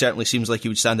successful. He certainly seems like he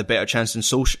would stand a better chance than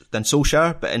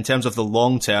Solskjaer. But in terms of the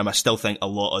long term, I still think a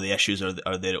lot of the issues are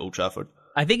there at Old Trafford.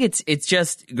 I think it's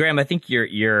just, Graham, I think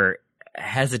your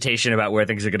hesitation about where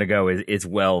things are going to go is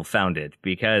well founded,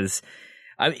 because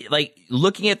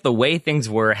looking at the way things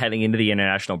were heading into the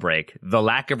international break, the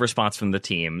lack of response from the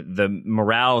team, the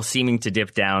morale seeming to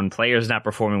dip down, players not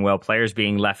performing well, players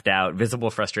being left out, visible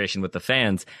frustration with the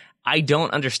fans. I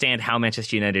don't understand how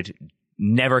Manchester United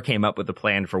never came up with a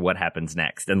plan for what happens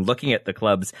next. And looking at the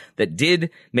clubs that did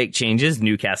make changes,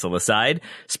 Newcastle aside,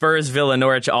 Spurs, Villa,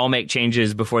 Norwich all make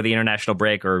changes before the international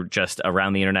break or just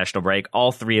around the international break.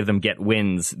 All three of them get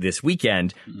wins this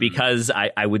weekend because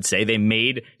I would say they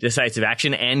made decisive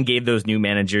action and gave those new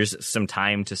managers some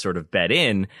time to sort of bed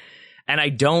in. And I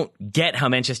don't get how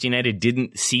Manchester United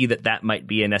didn't see that might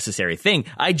be a necessary thing.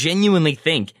 I genuinely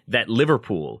think that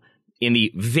Liverpool, in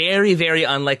the very, very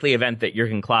unlikely event that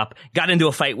Jurgen Klopp got into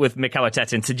a fight with Mikel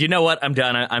Arteta and said, you know what, I'm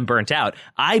done, I'm burnt out.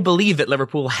 I believe that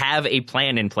Liverpool have a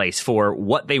plan in place for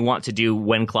what they want to do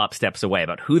when Klopp steps away,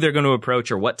 about who they're going to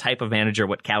approach or what type of manager,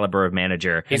 what caliber of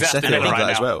manager. He's after that right now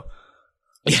as well.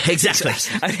 Yeah, exactly.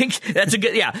 I think that's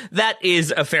that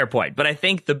is a fair point. But I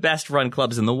think the best run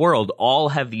clubs in the world all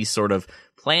have these sort of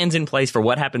plans in place for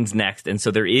what happens next. And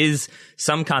so there is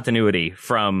some continuity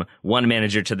from one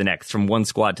manager to the next, from one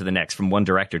squad to the next, from one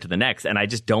director to the next. And I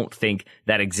just don't think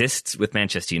that exists with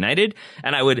Manchester United.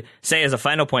 And I would say as a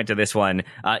final point to this one,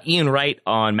 Ian Wright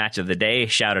on Match of the Day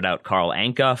shouted out Karl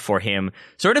Anka for him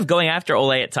sort of going after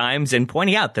Ole at times and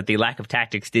pointing out that the lack of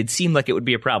tactics did seem like it would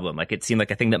be a problem. Like it seemed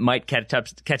like a thing that might catch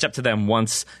up to them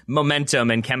once momentum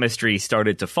and chemistry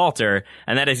started to falter.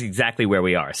 And that is exactly where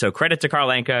we are. So credit to Karl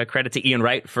Anka, credit to Ian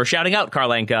Wright for shouting out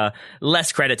Karl Anka,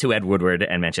 less credit to Ed Woodward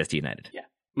and Manchester United. Yeah.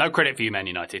 No credit for you, Man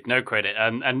United. No credit.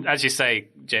 And as you say,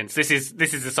 gents, this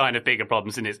is a sign of bigger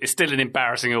problems, and it's still an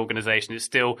embarrassing organisation. It's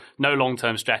still no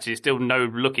long-term strategy. It's still no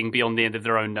looking beyond the end of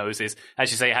their own noses.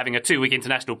 As you say, having a 2-week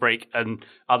international break, and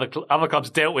other clubs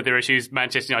dealt with their issues.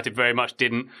 Manchester United very much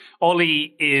didn't.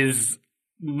 Ollie is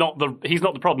he's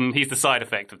not the problem. He's the side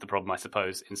effect of the problem, I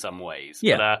suppose, in some ways.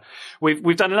 Yeah. But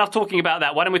we've done enough talking about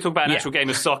that. Why don't we talk about an actual game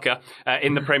of soccer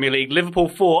in the Premier League? Liverpool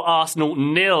 4, Arsenal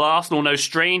 0. Arsenal no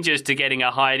strangers to getting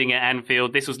a hiding at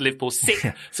Anfield. This was Liverpool's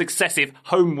 6th successive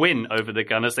home win over the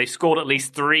Gunners. They scored at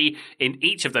least 3 in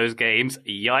each of those games.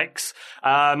 Yikes.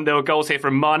 There were goals here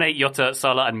from Mane, Jota,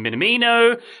 Salah and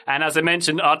Minamino. And as I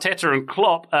mentioned, Arteta and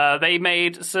Klopp, they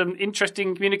made some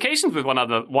interesting communications with one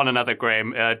another,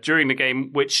 Graham, during the game,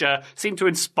 which seemed to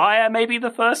inspire maybe the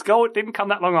first goal. It didn't come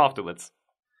that long afterwards.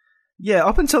 Yeah,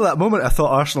 up until that moment, I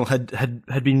thought Arsenal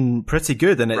had been pretty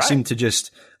good, and it seemed to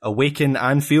just awaken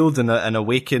Anfield and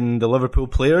awaken the Liverpool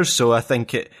players. So I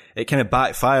think it kind of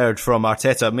backfired from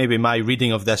Arteta. Maybe my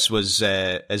reading of this is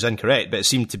incorrect, but it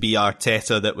seemed to be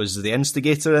Arteta that was the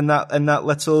instigator in that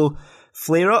little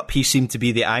flare up. He seemed to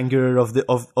be the angerer of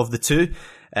the two.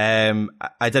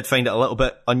 I did find it a little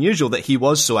bit unusual that he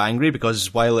was so angry,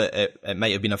 because while it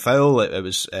might have been a foul, it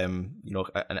was an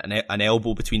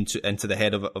elbow into the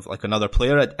head of like another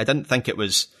player. I didn't think it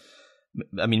was.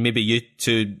 I mean, maybe you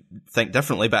two think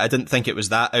differently, but I didn't think it was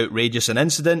that outrageous an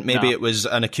incident. Maybe it was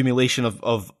an accumulation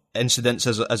of incidents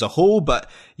as a whole. But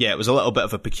yeah, it was a little bit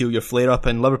of a peculiar flare up,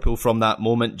 and Liverpool from that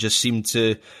moment just seemed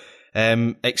to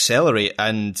accelerate,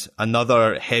 and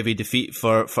another heavy defeat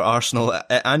for Arsenal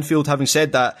at Anfield. Having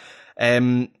said that,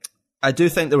 I do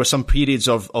think there were some periods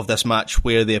of this match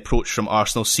where the approach from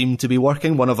Arsenal seemed to be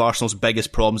working. One of Arsenal's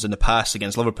biggest problems in the past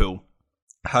against Liverpool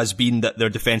has been that their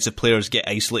defensive players get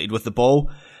isolated with the ball,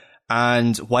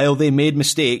 And while they made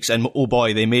mistakes, and oh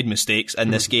boy, they made mistakes in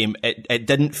this game, it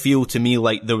didn't feel to me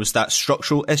like there was that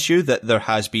structural issue that there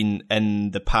has been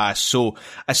in the past. So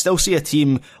I still see a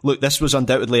team, look, this was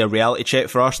undoubtedly a reality check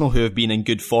for Arsenal, who have been in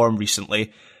good form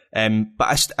recently.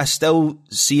 But I still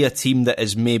see a team that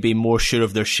is maybe more sure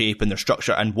of their shape and their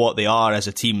structure and what they are as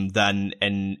a team than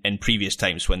in previous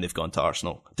times when they've gone to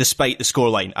Arsenal. Despite the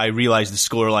scoreline, I realise the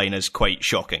scoreline is quite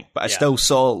shocking, but I still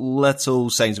saw little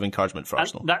signs of encouragement for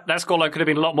Arsenal. That scoreline could have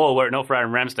been a lot more were it not for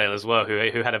Aaron Ramsdale as well,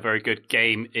 who had a very good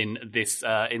game in this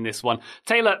one.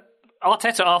 Taylor,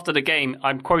 Arteta after the game,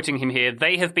 I'm quoting him here,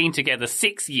 they have been together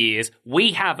 6 years,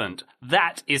 we haven't.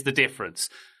 That is the difference.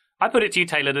 I put it to you,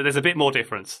 Taylor, that there's a bit more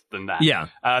difference than that. Yeah.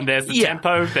 There's the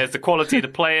tempo, there's the quality of the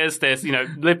players, there's,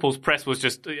 Liverpool's press was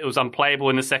it was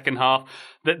unplayable in the second half.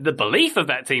 The belief of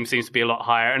that team seems to be a lot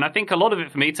higher. And I think a lot of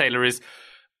it for me, Taylor, is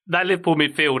that Liverpool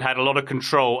midfield had a lot of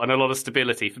control and a lot of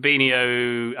stability.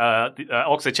 Fabinho,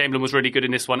 Oxlade-Chamberlain was really good in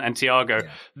this one, and Thiago.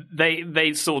 Yeah.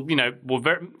 They sort of,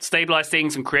 stabilised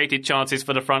things and created chances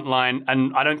for the front line.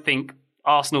 And I don't think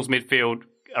Arsenal's midfield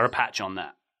are a patch on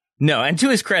that. No, and to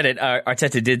his credit,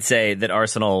 Arteta did say that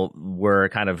Arsenal were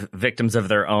kind of victims of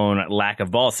their own lack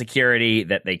of ball security,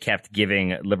 that they kept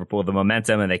giving Liverpool the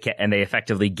momentum, and they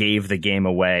effectively gave the game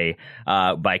away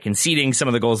by conceding some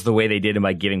of the goals the way they did and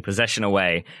by giving possession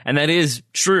away. And that is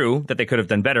true that they could have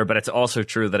done better, but it's also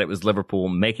true that it was Liverpool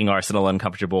making Arsenal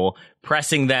uncomfortable,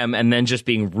 pressing them, and then just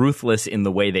being ruthless in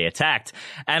the way they attacked.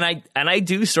 And I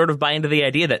do sort of buy into the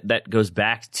idea that goes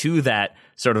back to that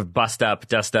sort of bust up,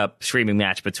 dust up, screaming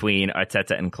match between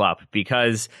Arteta and Klopp,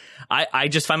 because I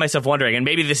just find myself wondering, and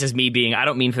maybe this is me being, I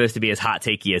don't mean for this to be as hot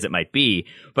takey as it might be,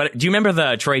 but do you remember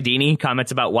the Troy Deeney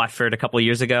comments about Watford a couple of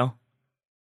years ago?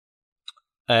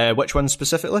 Which one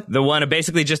specifically? The one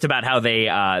basically just about how they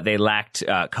lacked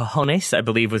cojones, I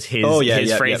believe was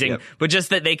his phrasing. Yep. But just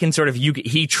that they can sort of,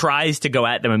 he tries to go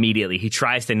at them immediately. He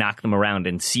tries to knock them around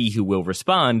and see who will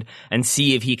respond and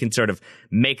see if he can sort of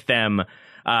make them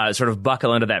sort of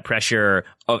buckle under that pressure,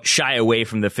 shy away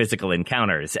from the physical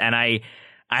encounters. And I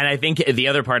think the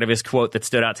other part of his quote that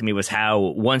stood out to me was how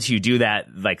once you do that,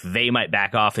 like, they might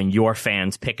back off and your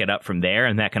fans pick it up from there,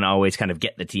 and that can always kind of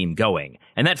get the team going.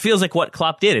 And that feels like what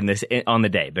Klopp did on the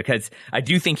day, because I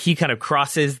do think he kind of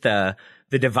crosses the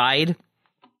divide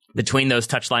between those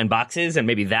touchline boxes, and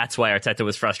maybe that's why Arteta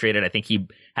was frustrated. I think he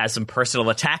has some personal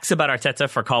attacks about Arteta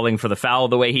for calling for the foul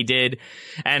the way he did.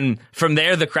 And from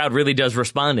there, the crowd really does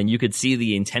respond, and you could see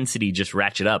the intensity just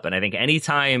ratchet up. And I think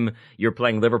anytime you're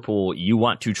playing Liverpool, you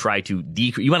want to try to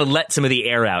you want to let some of the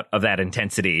air out of that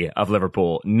intensity of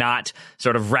Liverpool, not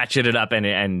sort of ratchet it up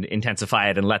and intensify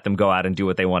it and let them go out and do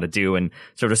what they want to do and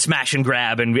sort of smash and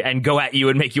grab and go at you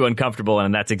and make you uncomfortable.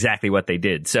 And that's exactly what they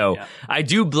did. So I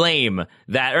do blame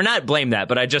that, or not blame that,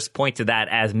 but I just point to that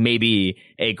as maybe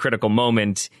a critical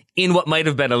moment in what might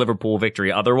have been a Liverpool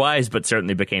victory otherwise, but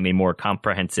certainly became a more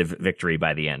comprehensive victory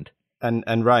by the end.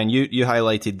 And Ryan, you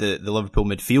highlighted the Liverpool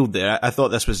midfield there. I thought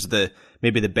this was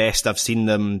maybe the best I've seen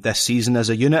them this season as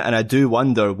a unit, and I do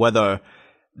wonder whether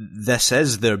this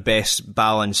is their best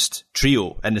balanced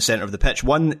trio in the centre of the pitch.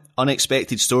 One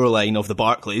unexpected storyline of the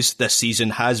Barclays this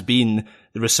season has been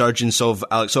the resurgence of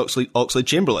Alex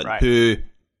Oxlade-Chamberlain, right, who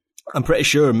I'm pretty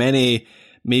sure many,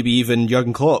 maybe even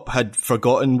Jurgen Klopp, had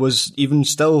forgotten was even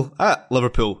still at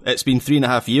Liverpool. It's been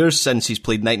 3.5 years since he's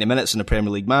played 90 minutes in a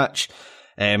Premier League match.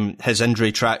 His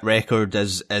injury track record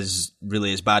is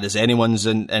really as bad as anyone's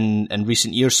in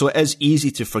recent years. So it is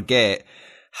easy to forget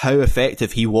how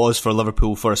effective he was for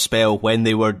Liverpool for a spell when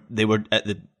they were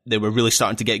really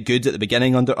starting to get good at the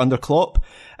beginning under Klopp.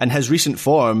 And his recent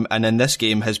form, and in this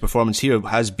game, his performance here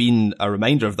has been a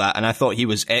reminder of that. And I thought he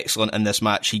was excellent in this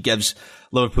match. He gives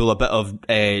Liverpool a bit of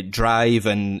drive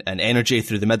and energy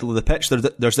through the middle of the pitch.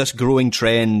 There's this growing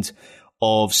trend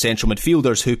of central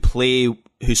midfielders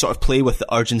who sort of play with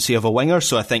the urgency of a winger.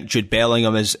 So I think Jude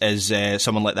Bellingham is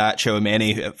someone like that.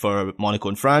 Tchouaméni for Monaco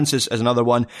and France is another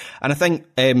one. And I think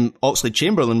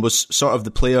Oxlade-Chamberlain was sort of the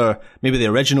player, maybe the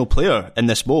original player in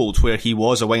this mould, where he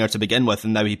was a winger to begin with,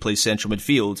 and now he plays central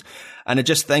midfield. And I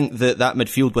just think that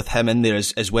midfield with him in there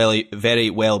is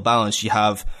very well balanced. You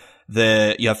have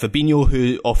Fabinho,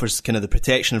 who offers kind of the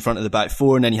protection in front of the back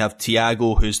four, and then you have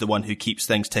Thiago, who's the one who keeps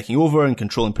things ticking over and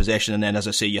controlling possession, and then, as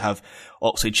I say, you have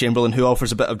Oxlade-Chamberlain, who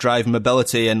offers a bit of drive and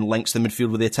mobility and links the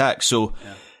midfield with the attack. So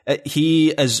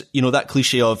he is, that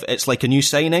cliche of it's like a new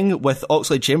signing with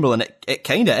Oxlade-Chamberlain. It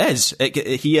kind of is.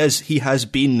 He has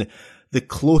been the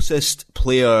closest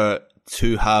player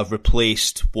to have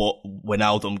replaced what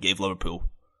Wijnaldum gave Liverpool.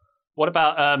 What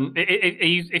about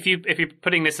if you're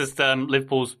putting this as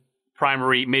Liverpool's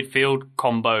primary midfield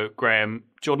combo, Graham,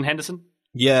 Jordan Henderson?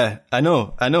 Yeah, I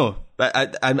know.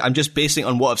 But I'm just basing it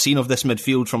on what I've seen of this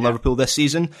midfield from Liverpool this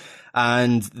season.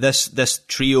 And this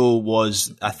trio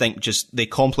was, I think, just they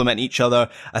complement each other.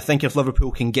 I think if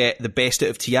Liverpool can get the best out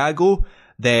of Thiago,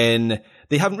 then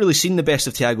they haven't really seen the best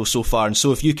of Thiago so far. And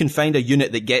so if you can find a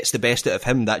unit that gets the best out of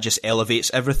him, that just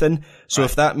elevates everything. So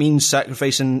if that means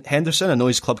sacrificing Henderson, I know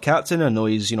he's club captain, I know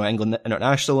he's, England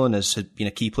international and has been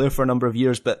a key player for a number of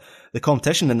years, but the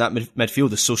competition in that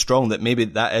midfield is so strong that maybe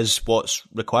that is what's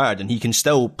required. And he can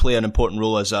still play an important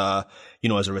role as a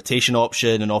rotation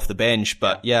option and off the bench.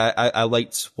 But yeah, I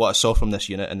liked what I saw from this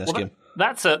unit in this game.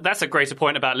 That's a greater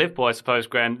point about Liverpool, I suppose,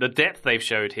 Graham. The depth they've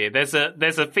showed here. There's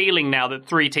a feeling now that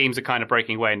three teams are kind of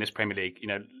breaking away in this Premier League.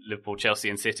 Liverpool, Chelsea,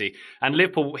 and City. And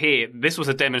Liverpool here, this was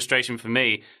a demonstration for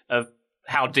me of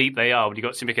how deep they are. When you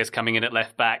got Tsimikas coming in at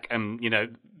left back, and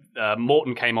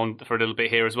Morton came on for a little bit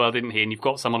here as well, didn't he? And you've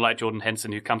got someone like Jordan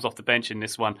Henderson who comes off the bench in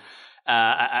this one.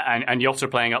 And Jota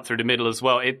playing up through the middle as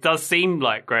well. It does seem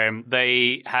like, Graham,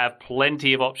 they have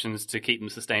plenty of options to keep them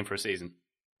sustained for a season.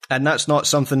 And that's not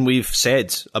something we've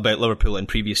said about Liverpool in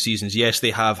previous seasons. Yes,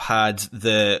 they have had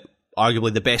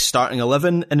arguably the best starting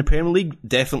 11 in the Premier League,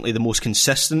 definitely the most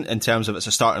consistent in terms of it's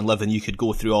a starting 11. You could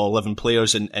go through all 11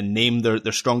 players and name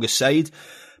their strongest side.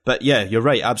 But yeah, you're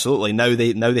right, absolutely. Now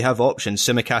they have options.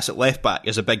 Tsimikas at left back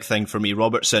is a big thing for me.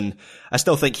 Robertson, I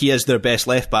still think he is their best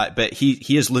left back, but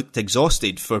he has looked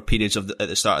exhausted for periods at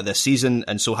the start of this season,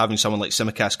 and so having someone like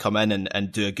Tsimikas come in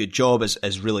and do a good job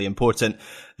is really important.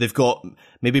 They've got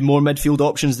maybe more midfield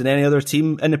options than any other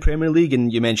team in the Premier League,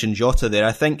 and you mentioned Jota there.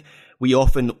 I think we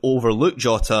often overlook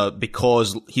Jota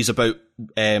because he's about,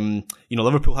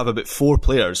 Liverpool have about 4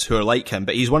 players who are like him,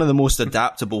 but he's one of the most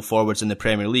adaptable forwards in the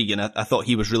Premier League, and I thought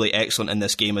he was really excellent in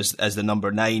this game as the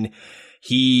number 9.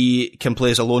 He can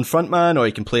play as a lone frontman, or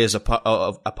he can play as a part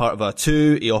of a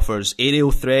 2. He offers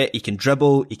aerial threat, he can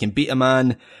dribble, he can beat a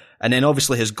man, and then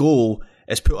obviously his goal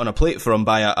is put on a plate for him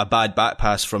by a bad back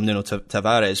pass from Nuno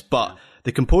Tavares, but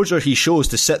the composure he shows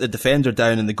to sit the defender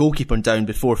down and the goalkeeper down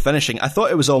before finishing, I thought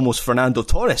it was almost Fernando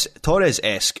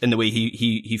Torres-esque in the way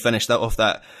he finished that off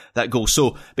that goal.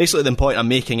 So basically the point I'm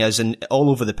making is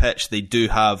all over the pitch, they do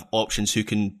have options who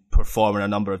can perform in a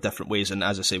number of different ways. And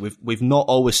as I say, we've not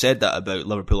always said that about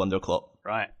Liverpool under Klopp.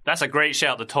 Right. That's a great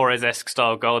shout, the Torres-esque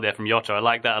style goal there from Jota. I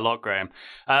like that a lot, Graham.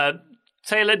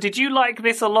 Taylor, did you like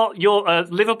this a lot? Your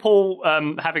Liverpool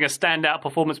having a standout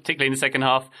performance, particularly in the second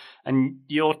half, and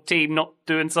your team not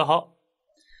doing so hot?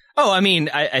 Oh, I mean,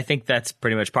 I think that's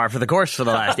pretty much par for the course for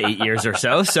the last 8 years or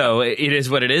so. So it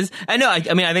is what it is. I know.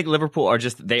 I mean, I think Liverpool are,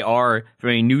 from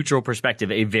a neutral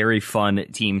perspective, a very fun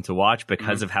team to watch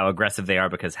because of how aggressive they are,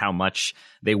 because how much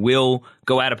they will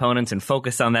go at opponents and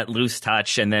focus on that loose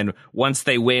touch. And then once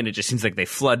they win, it just seems like they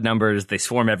flood numbers. They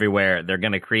swarm everywhere. They're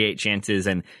going to create chances.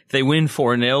 And if they win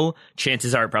 4-0,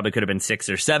 chances are it probably could have been 6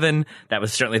 or 7. That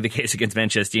was certainly the case against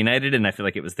Manchester United. And I feel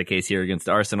like it was the case here against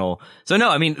Arsenal. So no,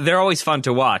 I mean, they're always fun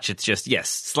to watch. It's just, yes,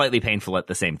 slightly painful at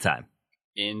the same time.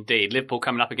 Indeed. Liverpool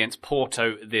coming up against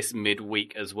Porto this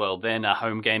midweek as well. Then a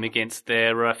home game against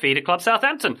their feeder club,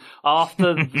 Southampton.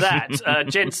 After that,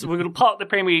 gents, we're going to park the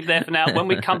Premier League there for now. When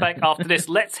we come back after this,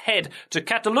 let's head to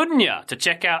Catalonia to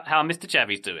check out how Mr.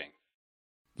 Xavi's doing.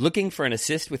 Looking for an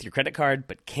assist with your credit card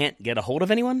but can't get a hold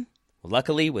of anyone? Well,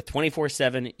 luckily, with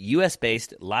 24/7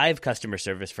 US-based live customer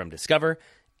service from Discover,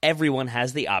 everyone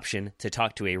has the option to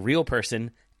talk to a real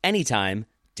person anytime,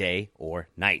 day or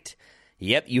night.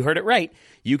 Yep, you heard it right.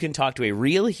 You can talk to a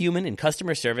real human in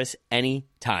customer service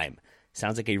anytime.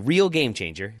 Sounds like a real game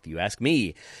changer, if you ask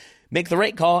me. Make the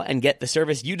right call and get the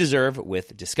service you deserve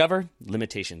with Discover.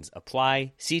 Limitations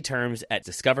apply. See terms at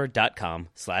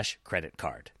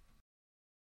discover.com/creditcard.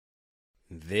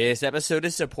 This episode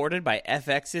is supported by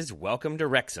FX's Welcome to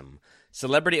Wrexham.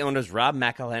 Celebrity owners Rob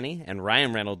McElhenney and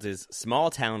Ryan Reynolds'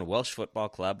 small-town Welsh football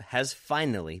club has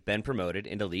finally been promoted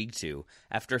into League Two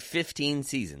after 15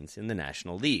 seasons in the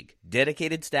National League.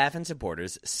 Dedicated staff and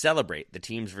supporters celebrate the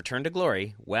team's return to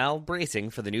glory while bracing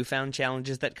for the newfound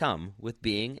challenges that come with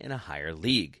being in a higher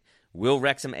league. Will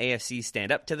Wrexham AFC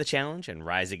stand up to the challenge and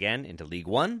rise again into League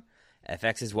One?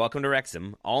 FX's Welcome to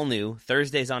Wrexham, all new,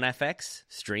 Thursdays on FX,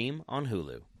 stream on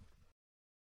Hulu.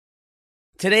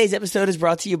 Today's episode is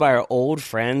brought to you by our old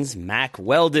friends, Mack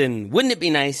Weldon. Wouldn't it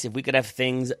be nice if we could have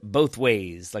things both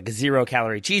ways, like a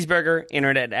 0-calorie cheeseburger,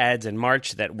 internet ads in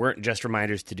March that weren't just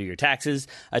reminders to do your taxes,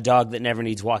 a dog that never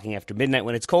needs walking after midnight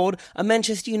when it's cold, a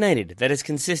Manchester United that is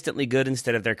consistently good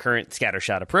instead of their current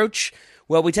scattershot approach?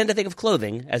 Well, we tend to think of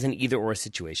clothing as an either-or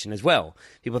situation as well.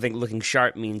 People think looking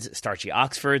sharp means starchy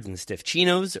Oxfords and stiff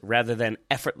chinos rather than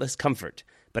effortless comfort.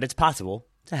 But it's possible,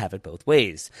 to have it both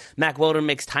ways. Mack Weldon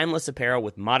makes timeless apparel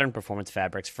with modern performance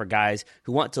fabrics for guys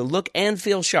who want to look and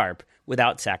feel sharp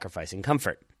without sacrificing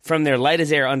comfort. From their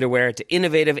light-as-air underwear to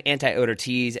innovative anti-odor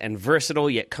tees and versatile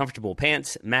yet comfortable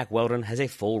pants, Mack Weldon has a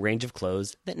full range of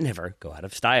clothes that never go out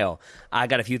of style. I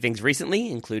got a few things recently,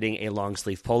 including a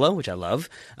long-sleeve polo, which I love,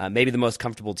 maybe the most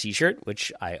comfortable t-shirt,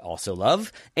 which I also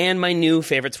love, and my new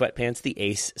favorite sweatpants, the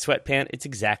Ace sweatpant. It's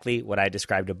exactly what I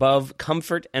described above,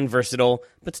 comfort and versatile,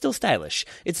 but still stylish.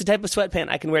 It's the type of sweatpant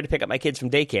I can wear to pick up my kids from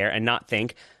daycare and not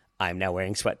think, I'm now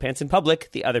wearing sweatpants in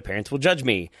public, the other parents will judge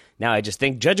me. Now I just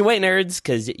think, judge away, nerds,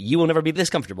 because you will never be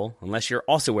this comfortable unless you're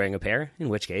also wearing a pair, in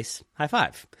which case, high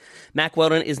five. Mack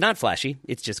Weldon is not flashy,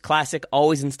 it's just classic,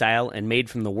 always in style, and made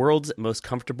from the world's most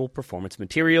comfortable performance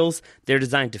materials. They're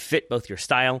designed to fit both your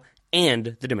style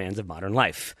and the demands of modern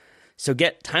life. So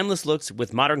get timeless looks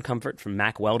with modern comfort from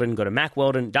Mack Weldon. Go to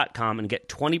mackweldon.com and get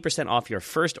 20% off your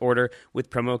first order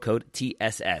with promo code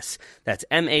TSS. That's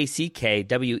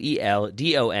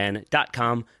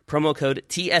MackWeldon.com, promo code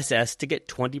TSS to get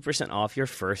 20% off your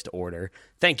first order.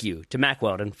 Thank you to Mack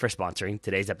Weldon for sponsoring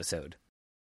today's episode.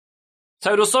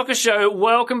 Total Soccer Show,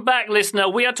 welcome back, listener.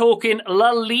 We are talking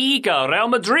La Liga. Real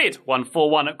Madrid won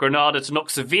 4-1 at Granada to knock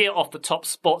Sevilla off the top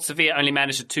spot. Sevilla only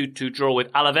managed a 2-2 draw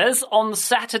with Alaves on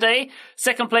Saturday.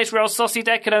 Second place, Real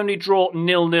Sociedad could only draw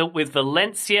 0-0 with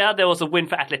Valencia. There was a win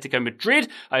for Atletico Madrid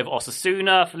over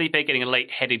Osasuna. Felipe getting a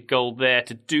late-headed goal there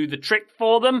to do the trick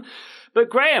for them. But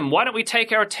Graham, why don't we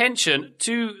take our attention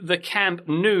to the Camp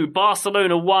Nou?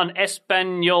 Barcelona 1,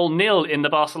 Espanyol 0 in the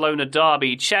Barcelona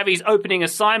derby. Xavi's opening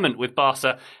assignment with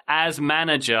Barca as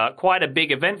manager. Quite a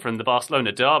big event from the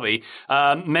Barcelona derby.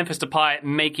 Memphis Depay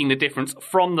making the difference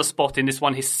from the spot in this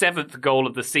one, his 7th goal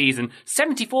of the season.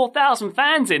 74,000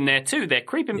 fans in there too. They're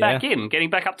creeping back in, getting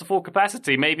back up to full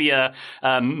capacity. Maybe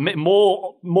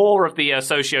more of the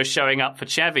socios showing up for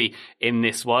Xavi in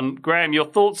this one. Graham, your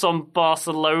thoughts on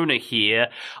Barcelona here?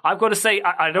 I've got to say,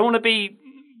 I don't want to be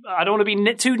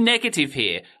too negative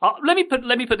here.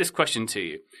 Let me put this question to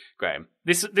you, Graham.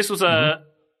 This was a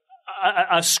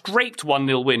scraped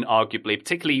 1-0 win, arguably,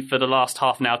 particularly for the last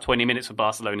half an hour, 20 minutes for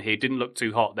Barcelona here. Didn't look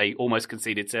too hot. They almost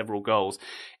conceded several goals.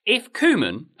 If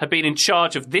Koeman had been in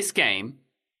charge of this game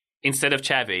instead of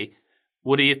Xavi,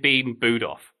 would he have been booed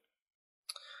off?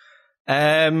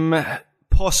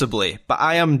 Possibly, but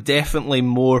I am definitely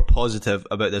more positive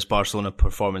about this Barcelona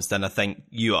performance than I think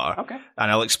you are. Okay.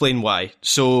 And I'll explain why.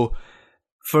 So,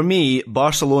 for me,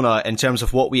 Barcelona, in terms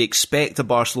of what we expect a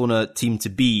Barcelona team to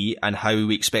be and how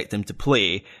we expect them to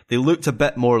play, they looked a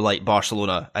bit more like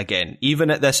Barcelona again. Even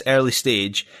at this early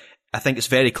stage, I think it's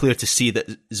very clear to see that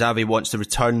Xavi wants to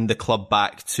return the club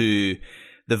back to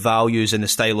the values and the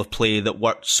style of play that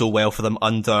worked so well for them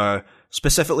under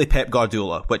specifically Pep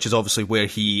Guardiola, which is obviously where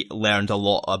he learned a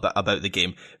lot about the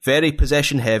game. Very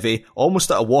possession heavy, almost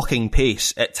at a walking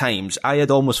pace at times. I had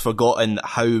almost forgotten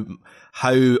how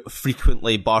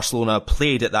frequently Barcelona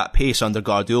played at that pace under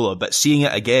Guardiola, but seeing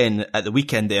it again at the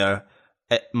weekend there,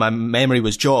 my memory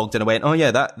was jogged and I went, oh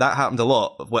yeah, that happened a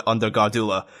lot under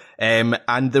Guardiola.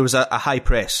 And there was a high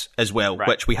press as well, right,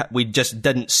 which we just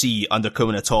didn't see under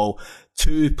Koeman at all.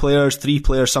 2 players, 3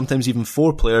 players, sometimes even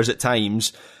 4 players at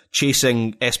times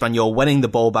chasing Espanyol, winning the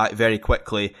ball back very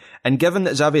quickly. And given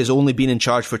that Xavi has only been in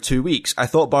charge for 2 weeks, I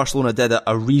thought Barcelona did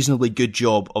a reasonably good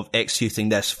job of executing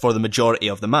this for the majority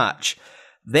of the match.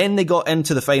 Then they got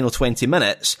into the final 20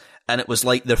 minutes and it was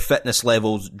like their fitness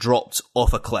levels dropped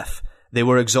off a cliff. They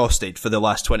were exhausted for the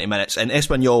last 20 minutes and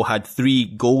Espanyol had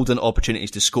 3 golden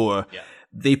opportunities to score. Yeah.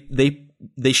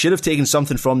 They should have taken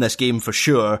something from this game for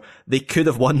sure. They could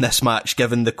have won this match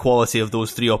given the quality of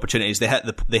those 3 opportunities. They hit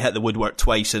the woodwork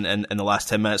twice in the last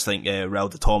 10 minutes. I think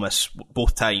Raul de Thomas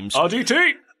both times.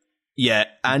 RDT! Yeah,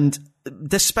 and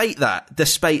despite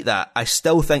that, I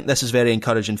still think this is very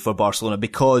encouraging for Barcelona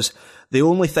because the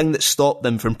only thing that stopped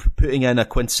them from putting in a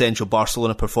quintessential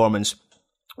Barcelona performance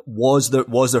was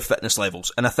their fitness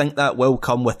levels. And I think that will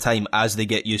come with time as they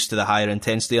get used to the higher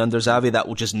intensity under Xavi. That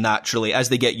will just naturally, as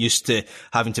they get used to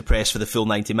having to press for the full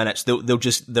 90 minutes,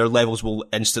 their levels will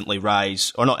instantly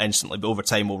rise, or not instantly, but over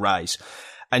time will rise.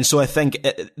 And so I think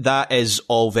that is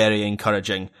all very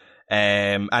encouraging.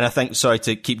 And I think, sorry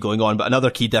to keep going on, but another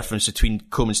key difference between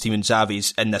Koeman's team and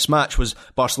Xavi's in this match was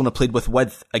Barcelona played with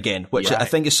width again, which I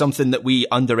think is something that we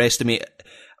underestimate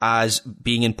as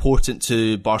being important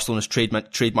to Barcelona's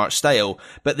trademark style,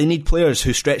 but they need players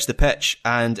who stretch the pitch,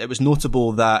 and it was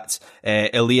notable that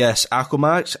Elias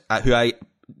Akomak, who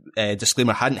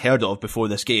disclaimer, hadn't heard of before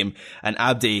this game, and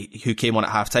Abdi, who came on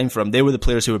at half-time for him, they were the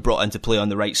players who were brought into play on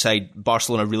the right side.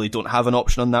 Barcelona really don't have an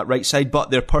option on that right side,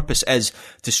 but their purpose is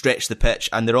to stretch the pitch,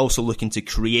 and they're also looking to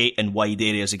create in wide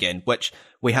areas again, which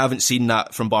we haven't seen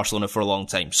that from Barcelona for a long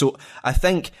time. So I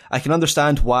think I can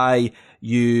understand why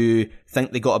you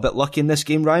think they got a bit lucky in this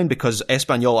game, Ryan, because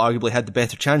Espanyol arguably had the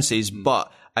better chances,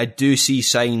 but I do see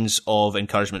signs of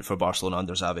encouragement for Barcelona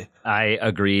under Xavi. I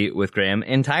agree with Graham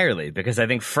entirely, because I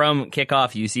think from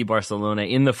kickoff you see Barcelona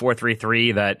in the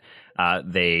 4-3-3 that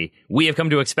we have come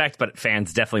to expect, but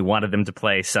fans definitely wanted them to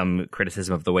play. Some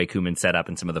criticism of the way Koeman set up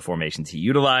and some of the formations he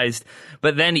utilized.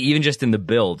 But then even just in the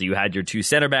build, you had your two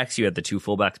center backs, you had the two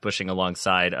fullbacks pushing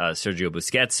alongside Sergio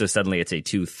Busquets, so suddenly it's a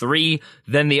 2-3.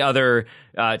 Then the other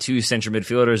two central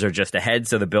midfielders are just ahead,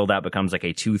 so the build out becomes like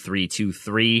a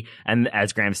 2-3-2-3. And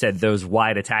as Graham said, those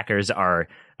wide attackers are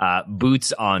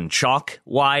boots on chalk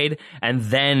wide, and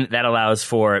then that allows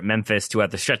for Memphis to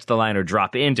have to stretch the line or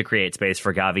drop in to create space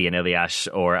for Gavi and Elias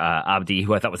or Abdi,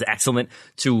 who I thought was excellent,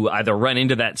 to either run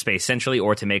into that space centrally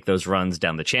or to make those runs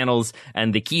down the channels.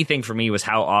 And the key thing for me was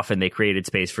how often they created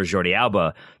space for Jordi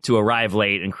Alba to arrive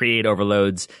late and create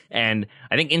overloads. And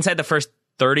I think inside the first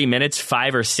 30 minutes,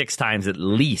 5 or 6 times at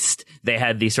least, they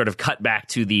had the sort of cut back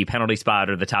to the penalty spot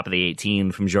or the top of the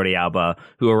 18 from Jordi Alba,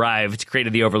 who arrived,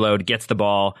 created the overload, gets the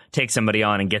ball, takes somebody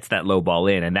on, and gets that low ball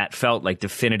in. And that felt like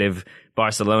definitive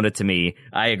Barcelona to me.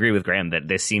 I agree with Graham that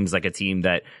this seems like a team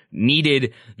that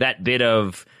needed that bit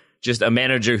of just a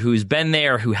manager who's been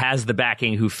there, who has the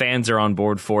backing, who fans are on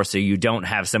board for, so you don't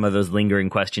have some of those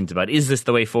lingering questions about, is this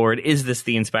the way forward? Is this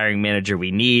the inspiring manager we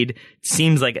need? It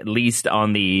seems like, at least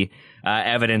on the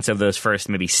evidence of those first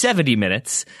maybe 70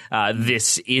 minutes,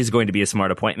 this is going to be a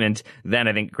smart appointment. Then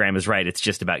I think Graham is right. It's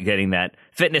just about getting that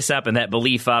fitness up and that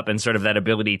belief up and sort of that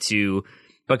ability to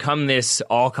become this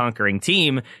all-conquering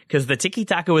team, because the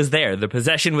tiki-taka was there, the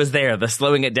possession was there, the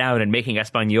slowing it down and making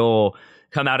Espanyol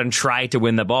come out and try to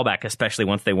win the ball back, especially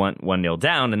once they went 1-0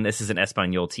 down. And this is an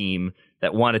Espanyol team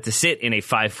that wanted to sit in a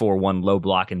 5-4-1 low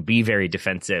block and be very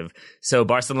defensive. So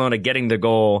Barcelona getting the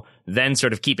goal, then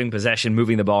sort of keeping possession,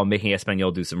 moving the ball, making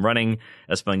Espanyol do some running.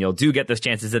 Espanyol do get those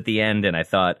chances at the end, and I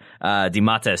thought Di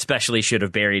Mata especially should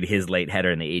have buried his late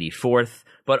header in the 84th.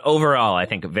 But overall, I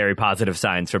think very positive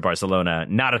signs for Barcelona.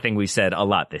 Not a thing we've said a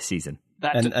lot this season.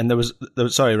 And there was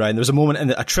sorry, Ryan, there was a moment in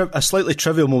a slightly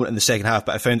trivial moment in the second half,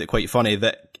 but I found it quite funny,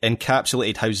 that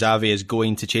encapsulated how Xavi is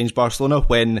going to change Barcelona.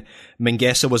 When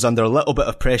Mingueza was under a little bit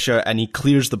of pressure and he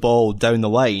clears the ball down the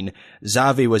line,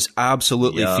 Xavi was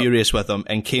absolutely furious with him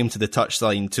and came to the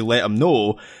touchline to let him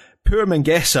know, poor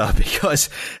Mingueza, because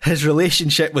his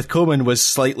relationship with Koeman was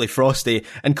slightly frosty,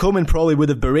 and Koeman probably would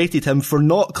have berated him for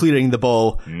not clearing the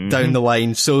ball down the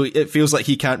line, so it feels like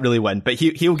he can't really win. But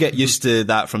he'll get used to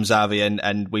that from Xavi,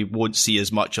 and we won't see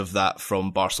as much of that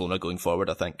from Barcelona going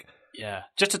forward, I think. Yeah.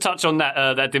 Just to touch on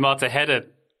that Di Mata header,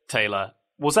 Taylor,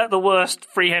 was that the worst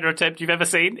free header attempt you've ever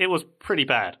seen? It was pretty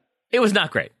bad. It was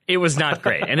not great.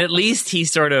 And at least he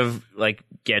sort of like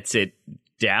gets it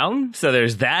down, so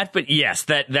there's that. But yes,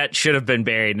 that should have been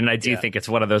buried, and I do think it's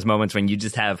one of those moments when you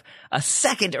just have a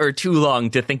second or too long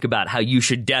to think about how you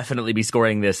should definitely be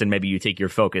scoring this, and maybe you take your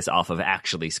focus off of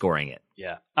actually scoring it.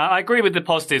 Yeah, I agree with the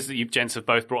positives that you gents have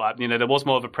both brought up. You know, there was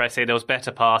more of a press here, there was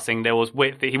better passing, there was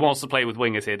width. He wants to play with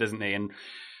wingers here, doesn't he? And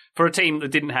for a team that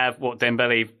didn't have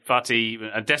Dembele, Fati,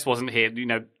 and Des wasn't here, you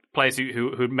know, players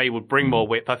who maybe would bring more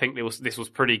width, I think this was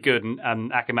pretty good,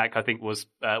 and Akamak I think was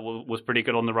pretty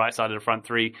good on the right side of the front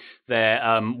three there.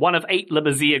 One of 8 La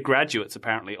Masia graduates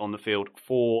apparently on the field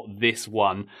for this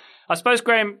one. I suppose,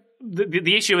 Graham,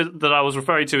 the issue that I was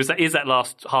referring to is that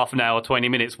last half an hour, 20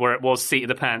 minutes where it was seat of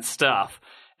the pants stuff.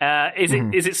 Is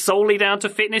it solely down to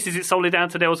fitness? Is it solely down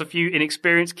to there was a few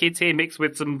inexperienced kids here mixed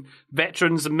with some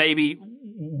veterans, and maybe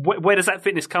where does that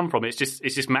fitness come from? It's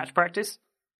just match practice.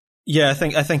 Yeah, I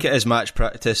think it is match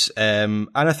practice, and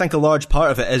I think a large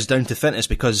part of it is down to fitness,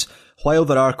 because while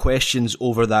there are questions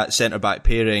over that centre-back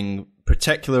pairing,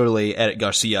 particularly Eric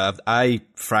Garcia, I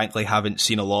frankly haven't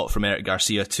seen a lot from Eric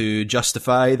Garcia to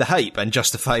justify the hype and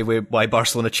justify why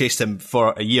Barcelona chased him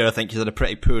for a year. I think he's had a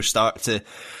pretty poor start to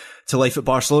life at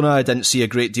Barcelona. I didn't see a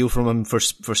great deal from him for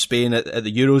Spain at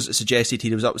the Euros. It suggested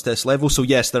he was up to this level. So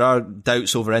yes, there are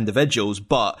doubts over individuals,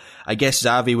 but I guess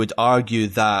Xavi would argue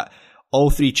that all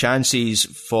 3 chances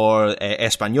for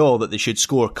Espanyol that they should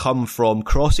score come from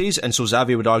crosses, and so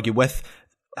Xavi would argue with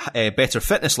better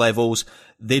fitness levels,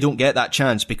 they don't get that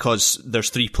chance because there's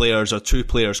 3 players or 2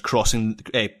 players pressing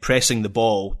the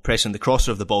ball, pressing the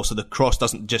crosser of the ball, so the cross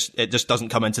doesn't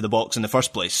come into the box in the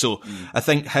first place. So I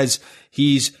think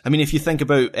if you think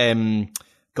about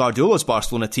Guardiola's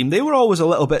Barcelona team, they were always a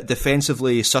little bit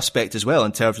defensively suspect as well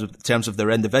in terms of their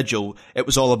individual. It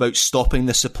was all about stopping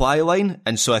the supply line,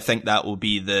 and so I think that will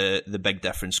be the big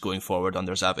difference going forward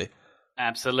under Xavi.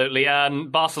 Absolutely.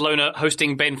 Barcelona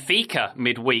hosting Benfica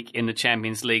midweek in the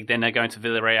Champions League. Then they're going to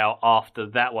Villarreal after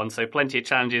that one. So plenty of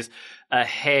challenges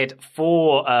ahead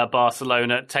for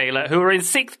Barcelona, Taylor, who are in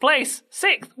 6th place.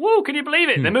 6th. Woo, can you believe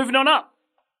it? They're moving on up.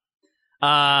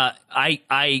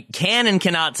 I can and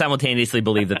cannot simultaneously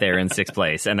believe that they're in 6th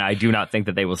place, and I do not think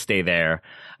that they will stay there,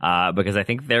 because I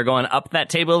think they're going up that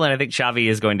table, and I think Xavi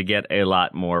is going to get a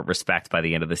lot more respect by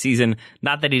the end of the season.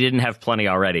 Not that he didn't have plenty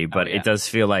already, but It does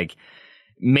feel like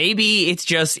maybe it's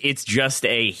just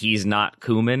he's not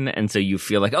Koeman, and so you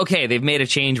feel like, okay, they've made a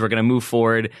change, we're going to move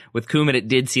forward. With Koeman, it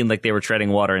did seem like they were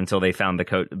treading water until they found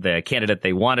the candidate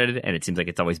they wanted, and it seems like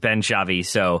it's always been Xavi,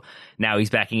 so now he's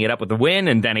backing it up with the win,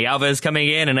 and Dani Alves coming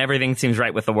in, and everything seems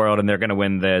right with the world, and they're going to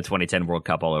win the 2010 World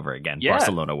Cup all over again. Yeah.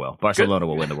 Barcelona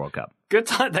will win the World Cup. Good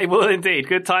time. They will indeed.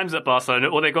 Good times at Barcelona.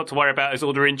 All they've got to worry about is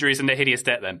all their injuries and their hideous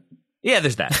debt then. Yeah,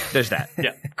 there's that.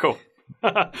 Yeah, cool.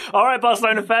 All right,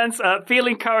 Barcelona fans, feel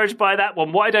encouraged by that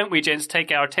one. Why don't we, gents,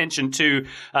 take our attention to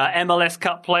MLS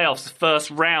Cup playoffs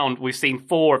first round? We've seen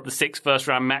 4 of the 6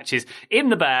 first-round matches in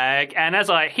the bag, and as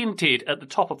I hinted at the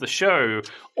top of the show,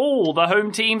 all the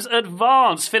home teams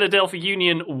advance. Philadelphia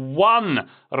Union 1,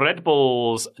 Red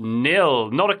Bulls 0.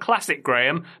 Not a classic,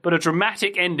 Graham, but a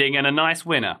dramatic ending and a nice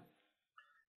winner.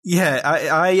 Yeah,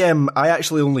 I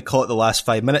actually only caught the last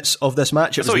 5 minutes of this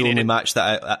match. It was the only match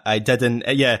that I didn't.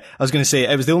 Yeah, I was going to say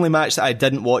it was the only match that I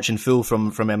didn't watch in full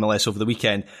from MLS over the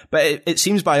weekend. But it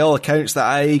seems by all accounts that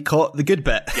I caught the good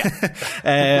bit.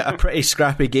 Yeah. A pretty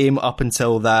scrappy game up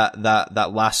until that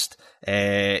last,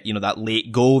 that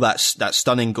late goal, that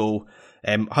stunning goal.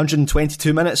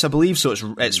 122 minutes, I believe, so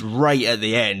it's right at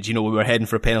the end. We were heading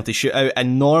for a penalty shootout,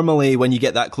 and normally when you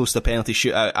get that close to a penalty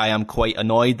shootout, I am quite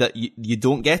annoyed that you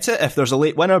don't get it if there's a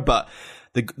late winner, but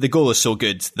the goal is so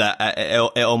good that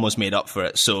it almost made up for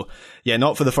it. So, yeah,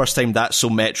 not for the first time that So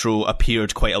Metro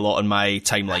appeared quite a lot on my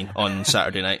timeline on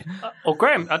Saturday night.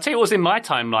 Graham, I'll tell you what was in my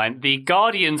timeline. The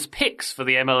Guardian's picks for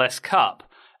the MLS Cup.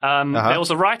 There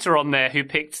was a writer on there who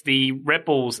picked the Red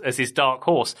Bulls as his dark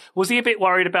horse. Was he a bit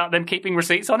worried about them keeping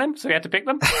receipts on him, so he had to pick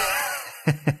them?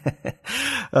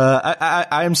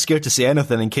 I am scared to say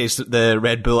anything in case the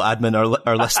Red Bull admin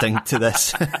are listening to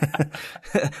this.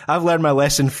 I've learned my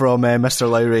lesson from Mr.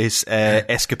 Lowry's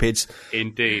escapades.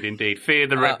 Indeed. Fear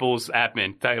the Red Bulls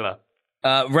admin. Taylor.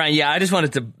 Ryan, yeah, I just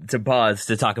wanted to pause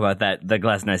to talk about the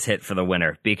Glesnes hit for the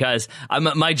winner, because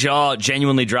my jaw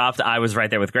genuinely dropped. I was right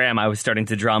there with Graham. I was starting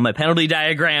to draw my penalty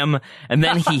diagram, and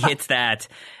then he hits that.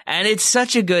 And it's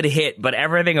such a good hit, but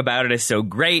everything about it is so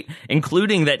great,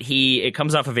 including that it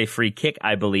comes off of a free kick,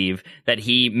 I believe, that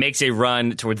he makes a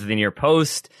run towards the near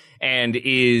post and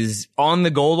is on the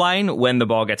goal line when the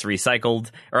ball gets recycled.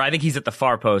 Or I think he's at the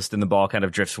far post and the ball kind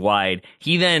of drifts wide.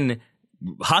 He then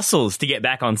hustles to get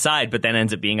back on side, but then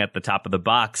ends up being at the top of the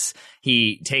box.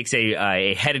 He takes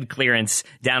a headed clearance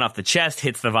down off the chest,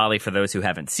 hits the volley for those who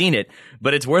haven't seen it.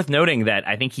 But it's worth noting that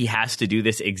I think he has to do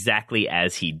this exactly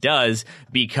as he does,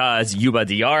 because Youba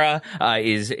Diarra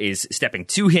is stepping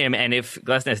to him, and if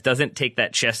Glesnes doesn't take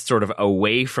that chest sort of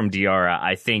away from Diarra,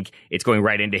 I think it's going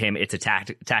right into him. It's a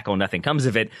tackle, nothing comes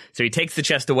of it. So he takes the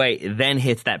chest away, then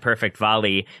hits that perfect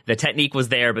volley. The technique was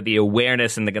there, but the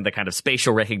awareness and the kind of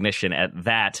spatial recognition at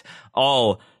that,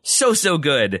 all so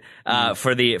good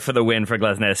for the win for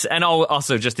Glesnes. And I'll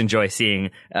also just enjoy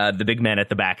seeing the big men at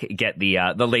the back get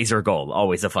the laser goal.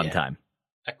 Always a fun time.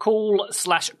 A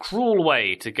cool/cruel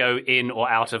way to go in or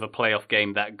out of a playoff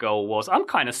game that goal was. I'm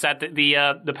kind of sad that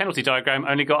the penalty diagram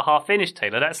only got half finished,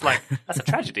 Taylor. That's a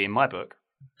tragedy in my book.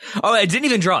 Oh, I didn't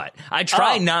even draw it. I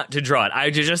tried not to draw it.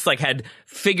 I just had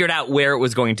figured out where it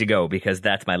was going to go, because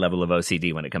that's my level of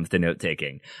OCD when it comes to note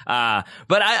taking. But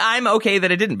I'm okay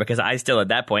that I didn't, because I still at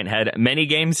that point had many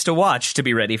games to watch to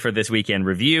be ready for this weekend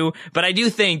review. But I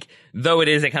do think, though it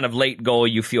is a kind of late goal,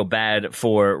 you feel bad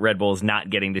for Red Bulls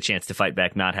not getting the chance to fight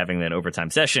back, not having that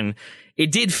overtime session.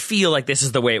 It did feel like this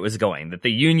is the way it was going, that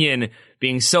the Union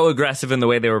being so aggressive in the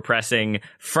way they were pressing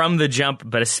from the jump,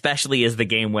 but especially as the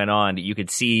game went on, you could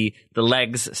see the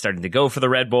legs starting to go for the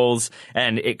Red Bulls,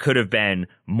 and it could have been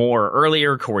more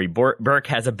earlier. Corey Burke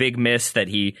has a big miss that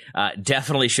he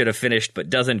definitely should have finished, but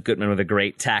doesn't. Goodman with a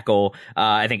great tackle.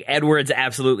 I think Edwards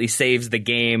absolutely saves the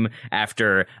game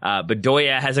after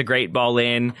Bedoya has a great ball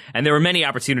in, and there were many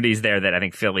opportunities there that I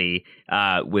think Philly,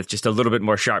 with just a little bit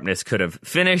more sharpness, could have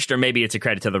finished, or maybe it's a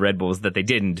credit to the Red Bulls that they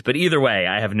didn't. But either way,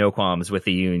 I have no qualms with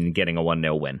the Union getting a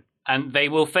 1-0 win. And they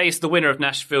will face the winner of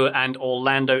Nashville and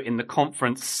Orlando in the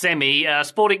conference semi.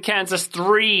 Sporting Kansas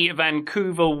 3,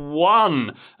 Vancouver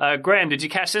 1. Graham, did you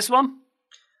catch this one?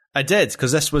 I did,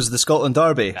 because this was the Scotland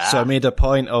Derby, so I made a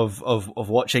point of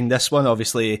watching this one.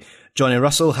 Obviously, Johnny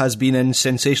Russell has been in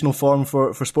sensational form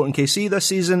for Sporting KC this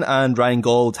season, and Ryan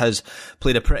Gauld has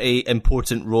played a pretty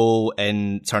important role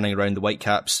in turning around the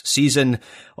Whitecaps season.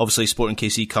 Obviously, Sporting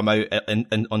KC come out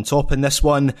on top in this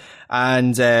one,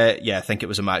 and I think it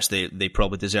was a match they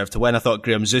probably deserved to win. I thought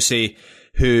Graham Zusi,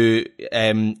 who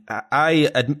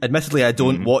admittedly I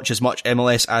don't watch as much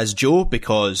MLS as Joe,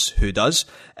 because who does?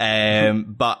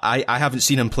 But I haven't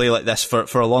seen him play like this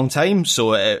for a long time,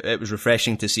 so it was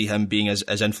refreshing to see him being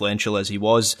as influential as he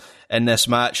was in this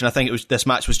match. And I think this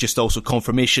match was just also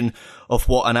confirmation of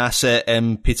what an asset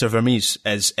Peter Vermes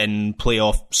is in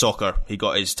playoff soccer. He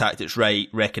got his tactics right,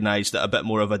 recognised that a bit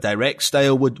more of a direct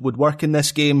style would work in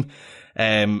this game.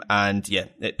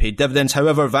 It paid dividends.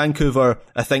 However, Vancouver,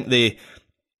 I think they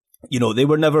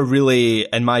were never really,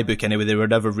 in my book anyway, they were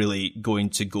never really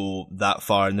going to go that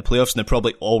far in the playoffs, and they're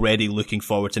probably already looking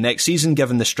forward to next season,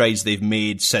 given the strides they've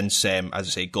made since, as I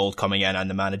say, Gauld coming in and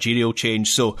the managerial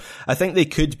change. So I think they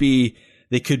could be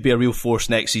a real force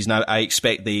next season. I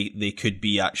expect they could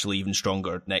be actually even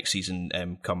stronger next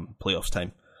season, come playoffs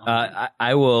time.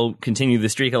 I will continue the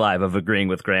streak alive of agreeing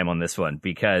with Graham on this one,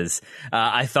 because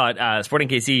I thought Sporting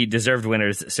KC deserved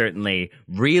winners, certainly.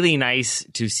 Really nice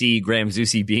to see Graham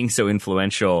Zusi being so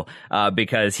influential,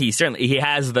 because he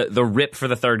has the rip for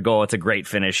the third goal. It's a great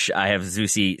finish. I have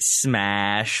Zusi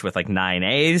smash with like 9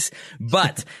 A's,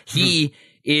 but he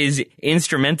is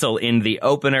instrumental in the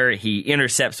opener. He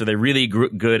intercepts with a really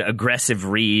good aggressive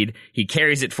read. He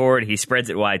carries it forward. He spreads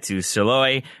it wide to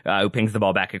Soloy, who pings the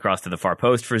ball back across to the far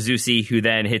post for Zusi, who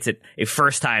then hits it a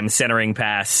first-time centering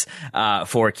pass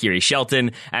for Kiri Shelton.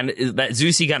 And that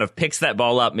Zusi kind of picks that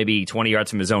ball up maybe 20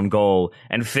 yards from his own goal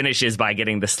and finishes by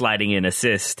getting the sliding-in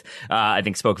assist. I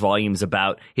think spoke volumes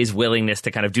about his willingness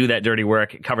to kind of do that dirty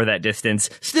work, cover that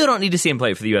distance. Still don't need to see him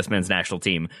play for the U.S. men's national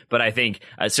team, but I think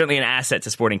certainly an asset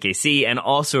to Sporting KC, and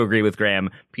also agree with Graham,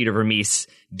 Peter Vermes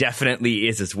definitely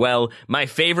is as well. My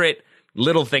favorite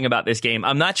little thing about this game,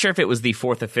 I'm not sure if it was the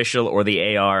fourth official or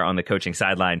the AR on the coaching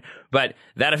sideline, but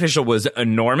that official was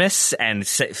enormous, and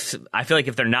I feel like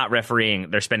if they're not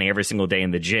refereeing, they're spending every single day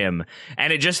in the gym,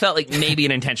 and it just felt like maybe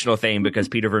an intentional thing, because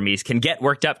Peter Vermes can get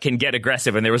worked up, can get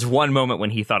aggressive, and there was one moment when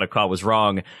he thought a call was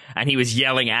wrong, and he was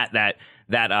yelling at that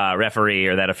referee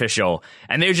or that official,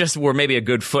 and they just were maybe a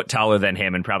good foot taller than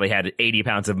him and probably had 80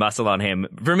 pounds of muscle on him.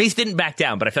 Vermes didn't back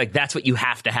down, but I feel like that's what you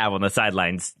have to have on the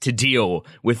sidelines to deal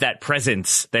with that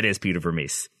presence that is Peter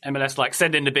Vermes. MLS like,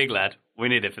 send in the big lad. We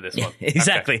need it for this one.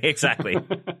 Exactly.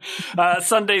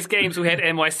 Sunday's games, we had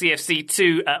NYCFC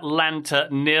 2, Atlanta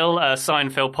 0.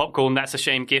 Seinfeld popcorn, that's a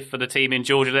shame gift for the team in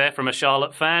Georgia there from a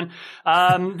Charlotte fan.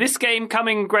 This game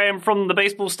coming, Graham, from the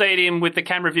baseball stadium with the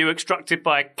camera view obstructed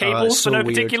by cables for no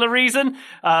particular reason.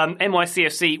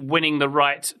 NYCFC winning the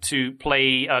right to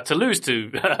play, to lose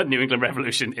to New England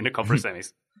Revolution in the conference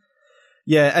semis.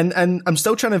 Yeah, and I'm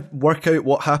still trying to work out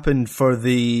what happened for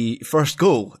the first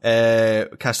goal.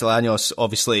 Castellanos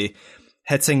obviously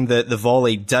hitting the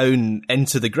volley down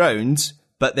into the ground,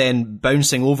 but then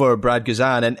bouncing over Brad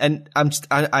Guzan, and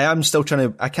I am still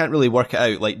trying to, I can't really work it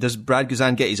out. Like, does Brad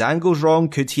Guzan get his angles wrong?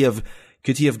 Could he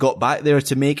have got back there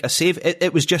to make a save?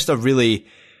 It was just a really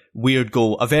weird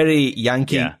goal, a very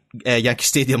Yankee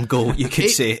Stadium goal, you could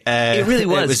say. It really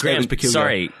was. Graham,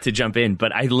 sorry to jump in,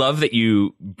 but I love that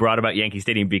you brought about Yankee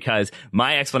Stadium, because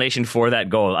my explanation for that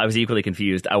goal, I was equally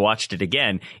confused. I watched it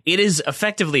again. It is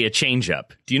effectively a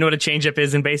changeup. Do you know what a changeup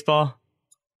is in baseball?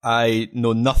 I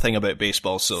know nothing about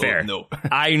baseball, so Fair. No.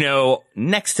 I know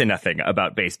next to nothing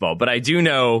about baseball, but I do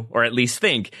know, or at least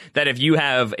think, that if you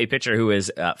have a pitcher who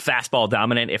is fastball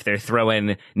dominant, if they're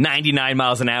throwing 99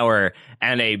 miles an hour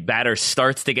and a batter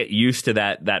starts to get used to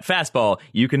that fastball,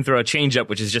 you can throw a changeup,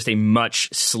 which is just a much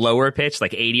slower pitch,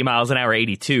 like 80 miles an hour,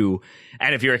 82.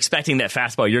 And if you're expecting that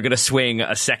fastball, you're going to swing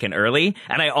a second early.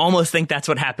 And I almost think that's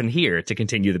what happened here, to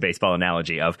continue the baseball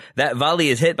analogy of that volley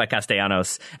is hit by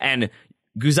Castellanos, and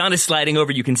Guzan is sliding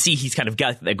over. You can see he's kind of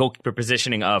got the goalkeeper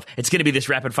positioning of, it's going to be this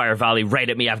rapid fire volley right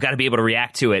at me. I've got to be able to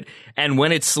react to it. And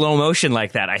when it's slow motion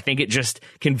like that, I think it just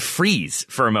can freeze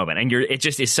for a moment. And it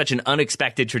just is such an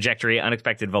unexpected trajectory,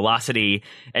 unexpected velocity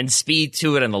and speed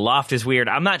to it. And the loft is weird.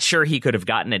 I'm not sure he could have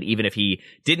gotten it, even if he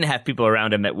didn't have people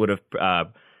around him that would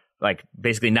have like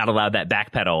basically not allowed that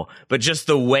backpedal, but just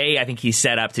the way I think he's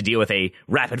set up to deal with a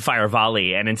rapid fire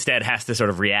volley and instead has to sort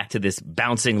of react to this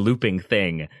bouncing, looping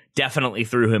thing definitely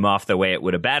threw him off the way it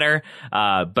would a batter.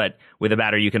 But with a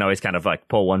batter, you can always kind of like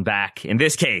pull one back. In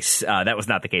this case, that was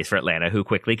not the case for Atlanta, who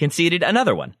quickly conceded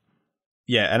another one.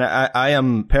 Yeah, and I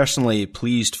am personally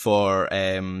pleased for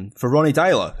Ronnie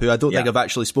Deila, who I don't think I've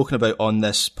actually spoken about on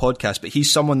this podcast, but he's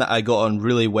someone that I got on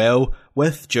really well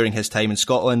with during his time in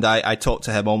Scotland. I talked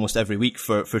to him almost every week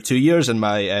for 2 years in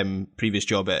my previous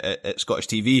job at Scottish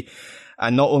TV.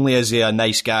 And not only is he a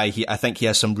nice guy, I think he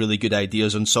has some really good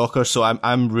ideas on soccer. So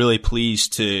I'm really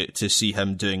pleased to see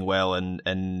him doing well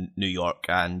in New York.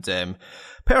 And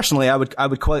personally, I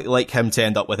would quite like him to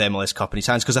end up with MLS Cup in his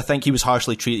hands, because I think he was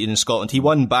harshly treated in Scotland. He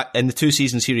won back in the 2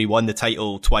 seasons here. He won the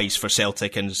title twice for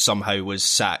Celtic and somehow was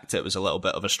sacked. It was a little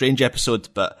bit of a strange episode,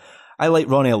 but I like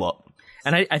Ronnie a lot.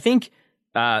 And I think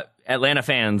Atlanta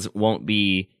fans won't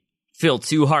feel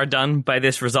too hard done by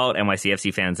this result.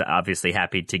 NYCFC fans are obviously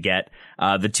happy to get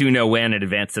the 2-0 win and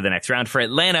advance to the next round. For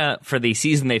Atlanta, for the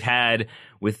season they've had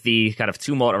with the kind of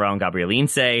tumult around Gabriel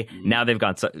Lince, now they've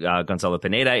got Gonzalo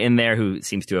Pineda in there, who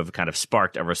seems to have kind of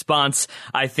sparked a response.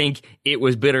 I think it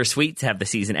was bittersweet to have the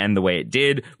season end the way it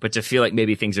did, but to feel like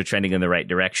maybe things are trending in the right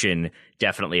direction,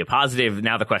 definitely a positive.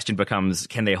 Now the question becomes,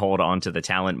 can they hold on to the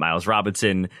talent? Miles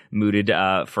Robinson mooted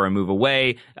for a move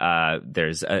away.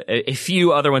 There's a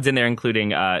few other ones in there,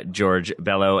 including George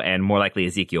Bello and more likely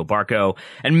Ezequiel Barco.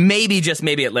 And maybe, just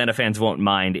maybe, Atlanta fans won't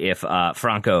mind if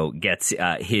Franco gets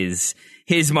his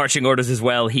marching orders as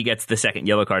well. He gets the second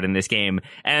yellow card in this game.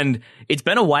 And it's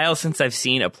been a while since I've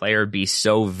seen a player be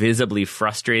so visibly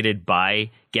frustrated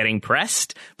by getting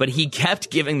pressed, but he kept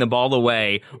giving the ball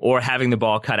away or having the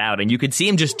ball cut out. And you could see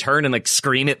him just turn and like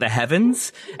scream at the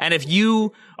heavens. And if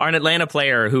you are an Atlanta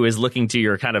player who is looking to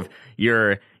your kind of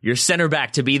your center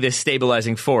back to be this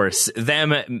stabilizing force,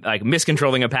 them like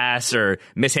miscontrolling a pass or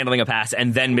mishandling a pass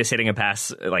and then mishitting a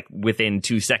pass like within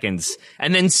 2 seconds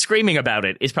and then screaming about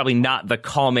it is probably not the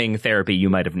calming therapy you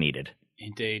might have needed.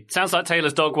 Indeed. Sounds like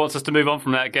Taylor's dog wants us to move on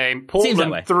from that game.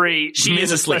 Portland 3. She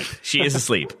is asleep. She is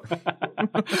asleep.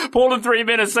 Portland 3,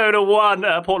 Minnesota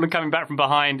 1. Portland coming back from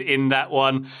behind in that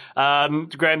one.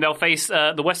 Graham, they'll face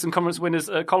the Western Conference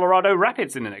winners, Colorado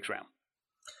Rapids, in the next round.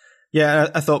 Yeah,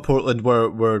 I thought Portland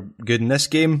were good in this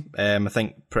game. I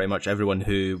think pretty much everyone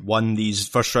who won these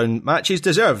first round matches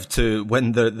deserved to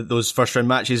win those first round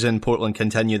matches, and Portland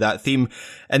continue that theme.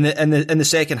 In the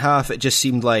second half, it just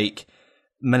seemed like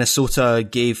Minnesota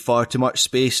gave far too much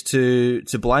space to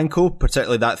Blanco,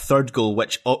 particularly that third goal,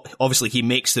 which obviously he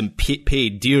makes them pay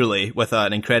dearly with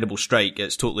an incredible strike.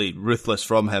 It's totally ruthless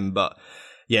from him, but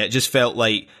yeah, it just felt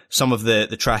like some of the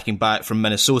tracking back from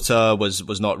Minnesota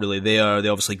was not really there. They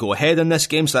obviously go ahead in this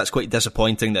game, so that's quite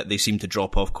disappointing that they seem to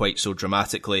drop off quite so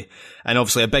dramatically. And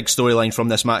obviously a big storyline from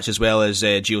this match as well is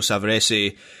Gio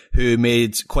Savarese, who's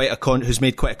made quite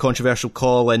a controversial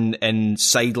call in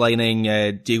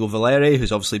sidelining Diego Valeri,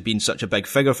 who's obviously been such a big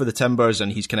figure for the Timbers,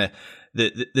 and he's kind of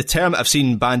the term that I've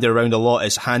seen bandied around a lot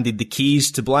is handed the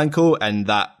keys to Blanco, and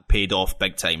that paid off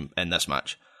big time in this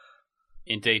match.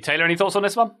 Indeed. Taylor, any thoughts on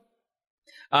this one?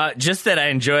 Just that I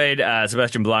enjoyed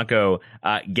Sebastian Blanco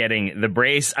getting the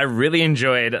brace. I really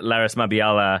enjoyed Laris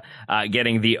Mabiala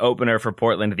getting the opener for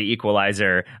Portland, the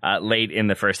equalizer, late in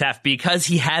the first half, because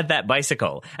he had that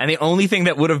bicycle. And the only thing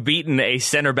that would have beaten a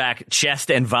center back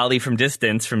chest and volley from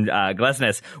distance from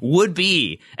Glesnes would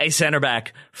be a center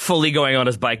back fully going on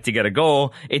his bike to get a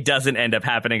goal. It doesn't end up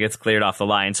happening. It's cleared off the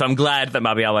line. So I'm glad that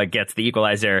Mabiala gets the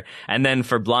equalizer. And then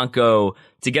for Blanco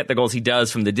to get the goals he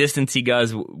does from the distance he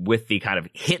does with the kind of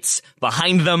hits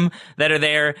behind them that are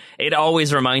there, it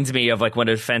always reminds me of like when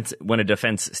a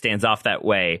defense stands off that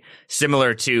way,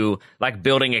 similar to like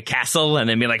building a castle and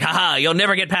then be like, haha, you'll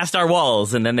never get past our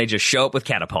walls, and then they just show up with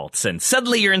catapults and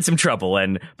suddenly you're in some trouble.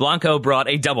 And Blanco brought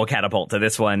a double catapult to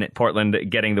this one, Portland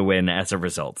getting the win as a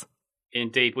result.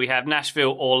 Indeed, we have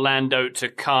Nashville, Orlando to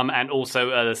come, and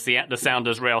also the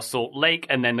Sounders, Real Salt Lake,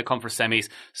 and then the conference semis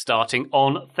starting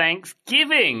on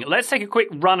Thanksgiving. Let's take a quick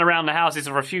run around the houses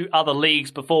of a few other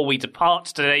leagues before we depart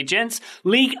today, gents.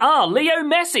 Ligue A, Leo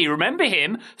Messi, remember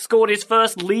him, scored his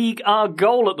first Ligue A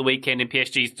goal at the weekend in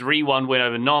PSG's 3-1 win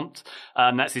over Nantes.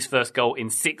 That's his first goal in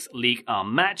 6 Ligue A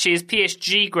matches.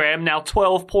 PSG, Graham, now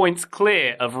 12 points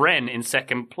clear of Rennes in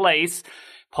second place.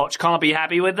 Poch can't be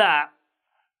happy with that.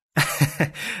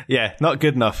 Yeah, not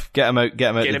good enough. Get him out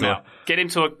the door. Out. Get him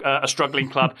to a struggling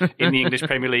club in the English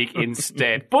Premier League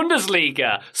instead.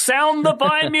 Bundesliga. Sound the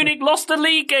Bayern Munich lost a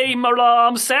league game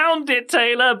alarm. Sound it,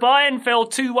 Taylor. Bayern fell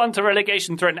 2-1 to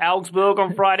relegation threat in Augsburg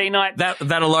on Friday night.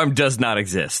 That alarm does not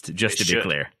exist, just to be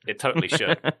clear. It totally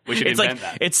should. We should invent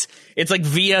that. It's like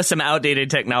via some outdated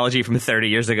technology from 30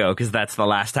 years ago, because that's the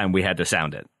last time we had to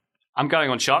sound it. I'm going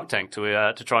on Shark Tank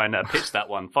to try and pitch that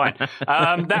one. Fine.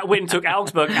 That win took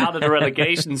Augsburg out of the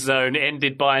relegation zone,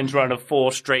 ended Bayern's run of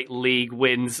 4 straight league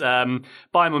wins. Bayern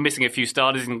were missing a few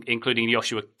starters, including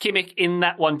Joshua Kimmich in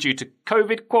that one due to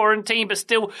COVID quarantine, but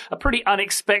still a pretty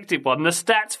unexpected one. The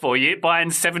stats for you: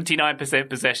 Bayern's 79%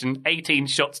 possession, 18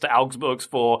 shots to Augsburg's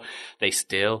 4. They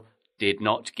still did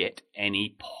not get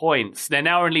any points. They're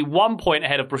now only 1 point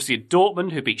ahead of Borussia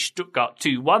Dortmund, who beat Stuttgart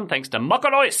 2-1 thanks to Marco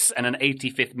Reus and an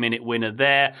 85th minute winner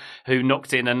there, who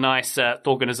knocked in a nice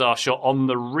Thorgan Hazard shot on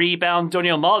the rebound.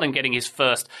 Daniel Marlin getting his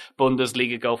first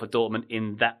Bundesliga goal for Dortmund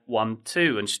in that one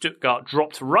too. And Stuttgart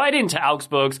dropped right into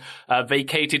Augsburg's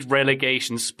vacated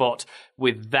relegation spot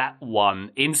with that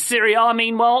one. In Serie A,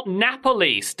 meanwhile,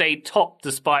 Napoli stayed top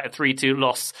despite a 3-2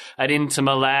 loss at Inter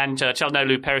Milan.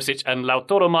 Calhanoglu, Perisic and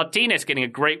Lautaro Martinez getting a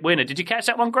great winner. Did you catch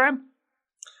that one, Graham?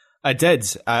 I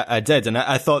did, and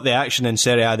I thought the action in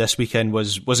Serie A this weekend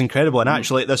was incredible. And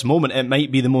actually, at this moment, it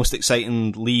might be the most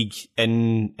exciting league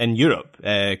in Europe,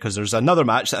 because there's another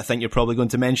match that I think you're probably going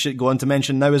to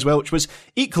mention now as well, which was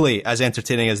equally as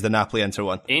entertaining as the Napoli-Inter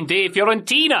one. Indeed,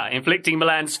 Fiorentina inflicting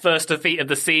Milan's first defeat of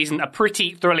the season, a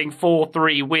pretty thrilling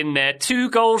 4-3 win there. 2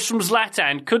 goals from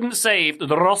Zlatan, couldn't save the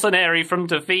Rossoneri from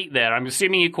defeat there. I'm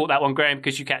assuming you caught that one, Graham,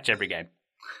 because you catch every game.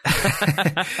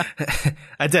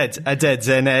 I did, and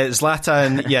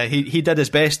Zlatan, yeah, he did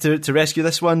his best to rescue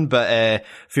this one, but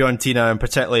Fiorentina, and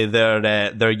particularly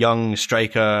their young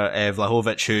striker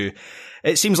Vlahovic, who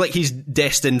it seems like he's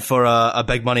destined for a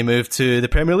big money move to the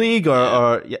Premier League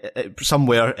or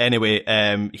somewhere. Anyway,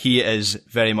 he is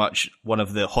very much one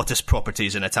of the hottest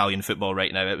properties in Italian football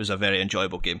right now. It was a very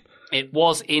enjoyable game. It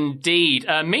was indeed.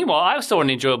 Meanwhile, I saw an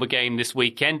enjoyable game this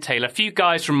weekend, Taylor. A few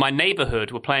guys from my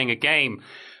neighbourhood were playing a game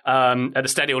at the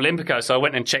Stadio Olimpico, so I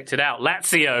went and checked it out.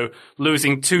 Lazio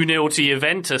losing 2-0 to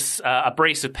Juventus, a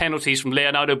brace of penalties from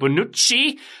Leonardo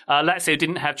Bonucci. Lazio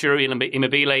didn't have Ciro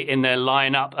Immobile in their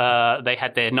lineup. They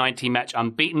had their 90-match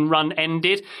unbeaten run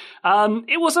ended.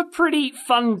 It was a pretty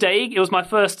fun day. It was my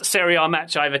first Serie A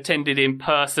match I've attended in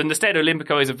person. The Stadio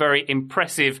Olimpico is a very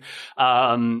impressive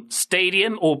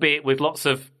stadium, albeit with lots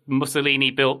of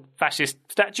Mussolini-built fascist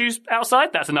statues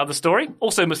outside. That's another story.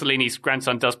 Also, Mussolini's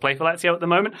grandson does play for Lazio at the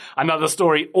moment. Another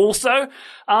story also.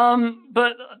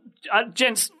 But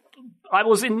gents, I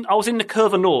was in the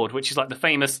Curva Nord, which is like the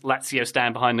famous Lazio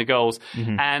stand behind the goals.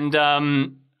 Mm-hmm.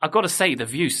 And I've got to say, the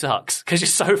view sucks because you're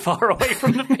so far away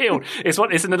from the field. It's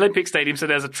an Olympic stadium, so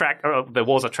there's a track, or there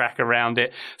was a track around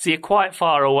it, so you're quite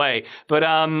far away. But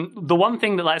the one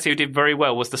thing that Lazio did very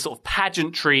well was the sort of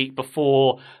pageantry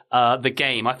before the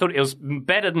game. I thought it was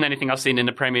better than anything I've seen in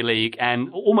the Premier League and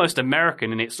almost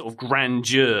American in its sort of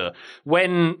grandeur.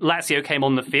 When Lazio came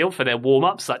on the field for their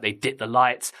warm-ups, like they did the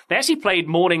lights, they actually played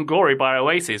Morning Glory by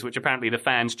Oasis, which apparently the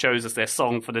fans chose as their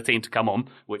song for the team to come on,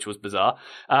 which was bizarre.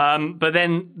 But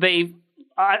then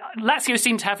Lazio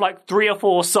seem to have like 3 or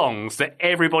 4 songs that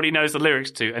everybody knows the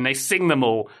lyrics to, and they sing them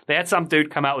all. They had some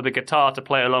dude come out with a guitar to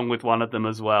play along with one of them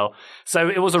as well. So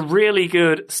it was a really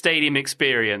good stadium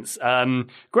experience. Graham,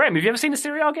 have you ever seen a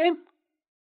Serie A game?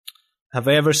 Have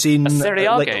I ever seen a Serie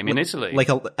A game in Italy? Like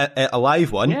a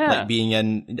live one? Yeah. Like being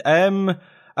in...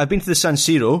 I've been to the San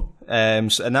Siro, and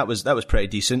that was pretty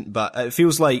decent. But it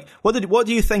feels like what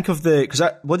do you think of the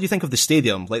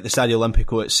stadium, like the Stadio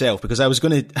Olimpico itself? Because I was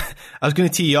going to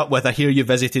tee you up with, I hear you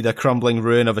visited a crumbling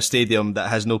ruin of a stadium that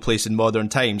has no place in modern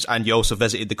times, and you also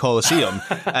visited the Colosseum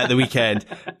at the weekend.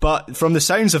 But from the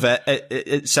sounds of it,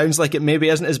 it sounds like it maybe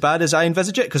isn't as bad as I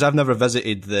envisage it, because I've never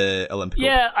visited the Olimpico.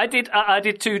 Yeah, I did. I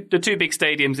did the two big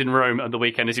stadiums in Rome at the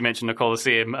weekend, as you mentioned, the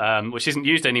Colosseum, which isn't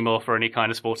used anymore for any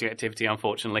kind of sporting activity,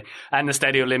 unfortunately, and the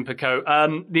Stadio Olimpico.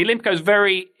 The Olimpico is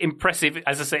very impressive,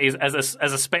 as I say, as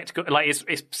a spectacle. Like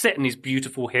it's set in these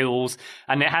beautiful hills,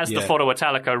 and it has the Foro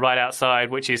Italico right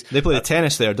outside, which is they play the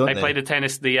tennis there, don't they? They play the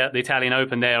tennis, the Italian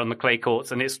Open there on the clay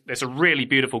courts, and it's a really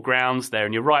beautiful grounds there,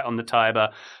 and you're right on the Tiber.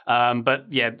 But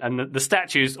yeah, and the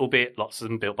statues, albeit lots of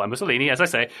them built by Mussolini, as I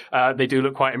say, they do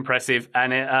look quite impressive.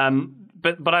 And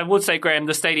but I would say, Graham,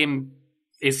 the stadium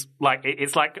is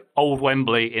it's like old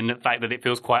Wembley in the fact that it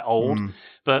feels quite old.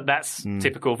 But that's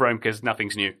typical of Rome because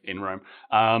nothing's new in Rome.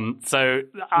 So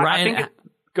Ryan,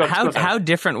 I think how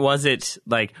different was it?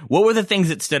 Like, what were the things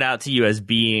that stood out to you as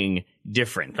being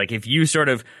different? Like, if you sort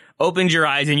of opened your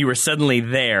eyes and you were suddenly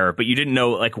there, but you didn't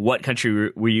know like what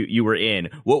country you were in,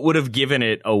 what would have given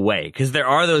it away? Because there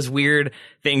are those weird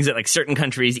things that like certain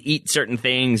countries eat certain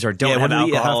things or don't have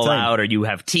alcohol allowed, or you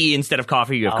have tea instead of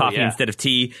coffee, you have coffee instead of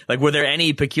tea. Like, were there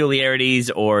any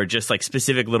peculiarities or just like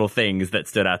specific little things that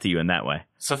stood out to you in that way?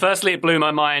 So firstly, it blew my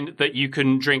mind that you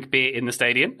can drink beer in the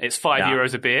stadium. It's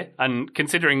 €5 a beer. And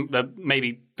considering the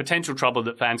maybe potential trouble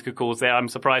that fans could cause there, I'm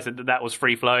surprised that was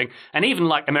free flowing. And even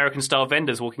like American style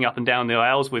vendors walking up and down the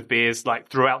aisles with beers like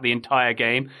throughout the entire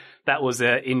game. That was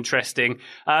interesting.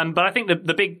 But I think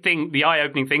the big thing, the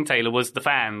eye-opening thing, Taylor, was the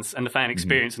fans and the fan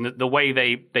experience and the way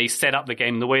they set up the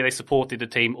game, the way they supported the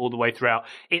team all the way throughout.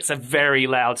 It's a very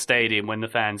loud stadium when the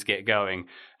fans get going.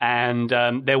 And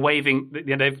they're waving,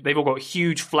 they've all got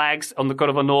huge flags on the God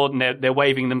of War Nord, and they're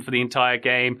waving them for the entire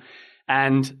game.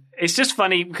 And it's just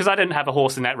funny because I didn't have a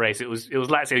horse in that race. It was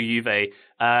Lazio Juve,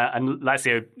 and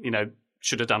Lazio,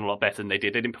 should have done a lot better than they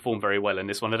did. They didn't perform very well in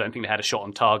this one. I don't think they had a shot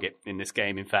on target in this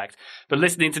game, in fact. But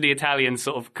listening to the Italians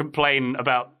sort of complain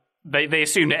about, they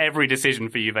assume that every decision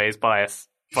for Juve is biased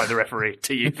by the referee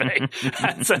to Juve.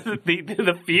 And so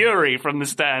the fury from the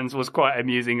stands was quite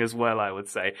amusing as well, I would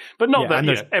say. But not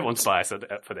that everyone's biased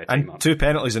for their team. And 2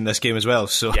 penalties in this game as well,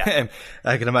 so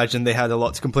I can imagine they had a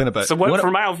lot to complain about. So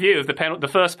from our view, the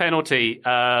first penalty,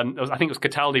 I think it was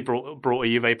Cataldi brought a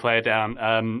Juve player down.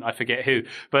 I forget who.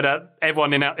 But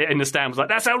everyone in the stand was like,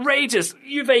 that's outrageous!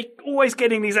 Juve always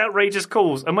getting these outrageous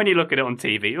calls. And when you look at it on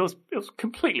TV, it was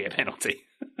completely a penalty.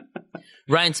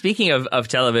 Ryan, speaking of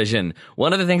television,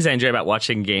 one of the things I enjoy about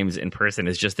watching games in person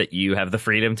is just that you have the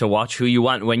freedom to watch who you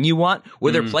want when you want.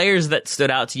 Were there players that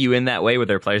stood out to you in that way? Were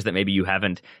there players that maybe you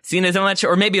haven't seen as much?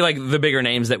 Or maybe like the bigger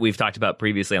names that we've talked about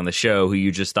previously on the show who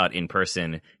you just thought in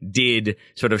person did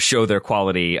sort of show their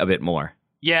quality a bit more?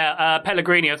 Yeah,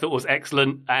 Pellegrini I thought was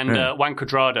excellent, and Juan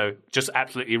Cuadrado just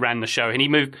absolutely ran the show. And he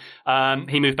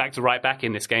moved back to right back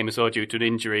in this game as well due to an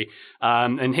injury.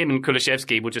 And him and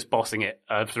Kulusevski were just bossing it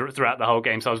throughout the whole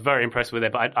game. So I was very impressed with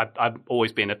it. But I've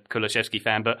always been a Kulusevski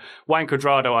fan. But Juan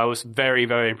Cuadrado, I was very,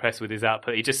 very impressed with his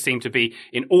output. He just seemed to be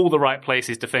in all the right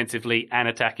places defensively and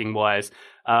attacking wise.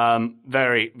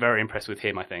 Very, very impressed with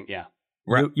him, I think. Yeah.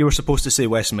 You were supposed to say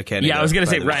Weston McKennie. Yeah, I was going to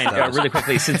say, Ryan, really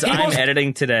quickly, since I'm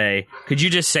editing today, could you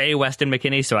just say Weston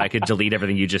McKennie so I could delete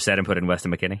everything you just said and put in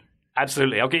Weston McKennie?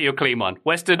 Absolutely. I'll get you a clean one.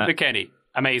 Weston McKennie.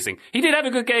 Amazing. He did have a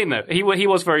good game, though. He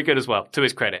was very good as well, to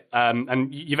his credit.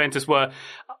 And Juventus were,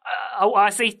 I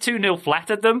see 2-0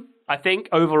 flattered them, I think,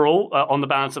 overall, on the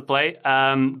balance of play.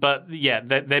 But yeah,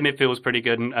 their midfield was pretty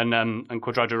good, and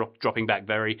Cuadrado dropping back,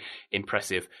 very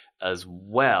impressive as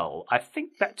well. I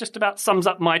think that just about sums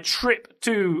up my trip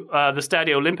to the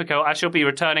Stadio Olimpico. I shall be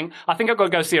returning. I think I've got to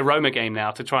go see a Roma game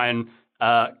now to try and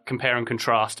compare and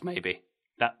contrast, maybe.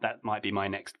 That might be my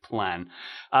next plan.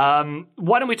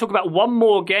 Why don't we talk about one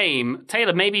more game?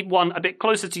 Taylor, maybe one a bit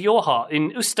closer to your heart.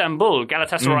 In Istanbul,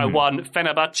 Galatasaray 1,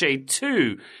 Fenerbahce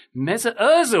 2. Mesut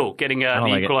Ozil getting the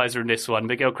equaliser in this one.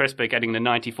 Miguel Crespo getting the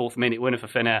 94th minute winner for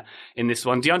Fener in this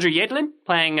one. DeAndre Yedlin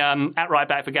playing at right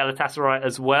back for Galatasaray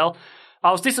as well.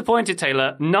 I was disappointed,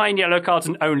 Taylor. 9 yellow cards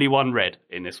and only 1 red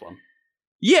in this one.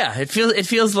 Yeah, it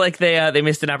feels like they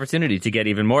missed an opportunity to get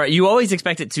even more. You always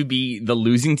expect it to be the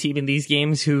losing team in these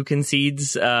games who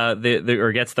concedes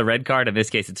or gets the red card. In this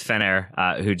case, it's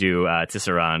Fener who do.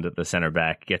 Tisserand, the center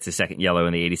back, gets his second yellow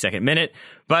in the 82nd minute.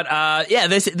 But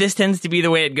this tends to be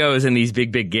the way it goes in these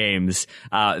big games.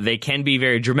 They can be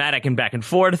very dramatic and back and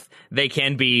forth. They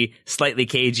can be slightly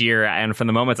cagier, and from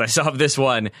the moments I saw of this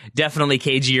one, definitely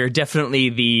cagier.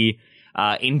 Definitely the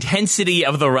intensity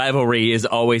of the rivalry is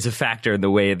always a factor in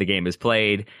the way the game is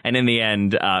played. And in the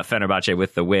end, Fenerbahce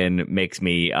with the win makes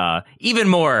me even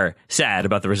more sad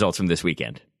about the results from this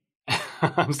weekend.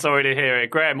 I'm sorry to hear it.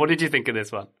 Graham, what did you think of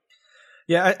this one?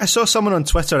 Yeah, I saw someone on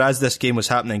Twitter as this game was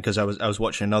happening, because I was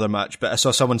watching another match, but I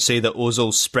saw someone say that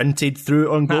Ozil sprinted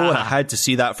through on goal, and I had to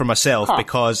see that for myself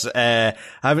because I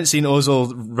haven't seen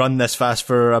Ozil run this fast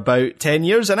for about 10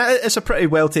 years, and it's a pretty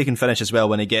well taken finish as well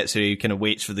when he gets here. He kind of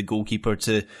waits for the goalkeeper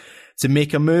to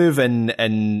make a move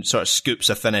and sort of scoops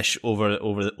a finish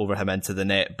over him into the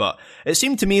net. But it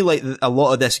seemed to me like a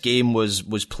lot of this game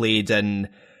was played in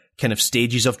kind of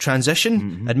stages of transition.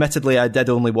 Mm-hmm. Admittedly, I did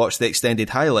only watch the extended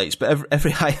highlights, but every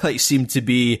highlight seemed to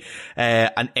be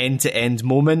an end-to-end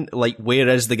moment. Like, where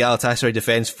is the Galatasaray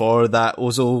defence for that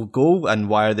Ozil goal, and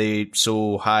why are they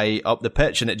so high up the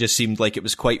pitch? And it just seemed like it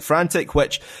was quite frantic,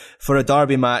 which for a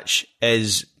derby match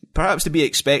is perhaps to be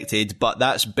expected, but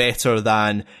that's better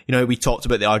than, we talked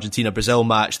about the Argentina-Brazil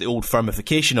match, the old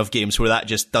firmification of games where that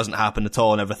just doesn't happen at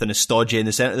all and everything is stodgy in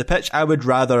the centre of the pitch. I would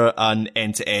rather an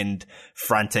end-to-end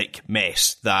frantic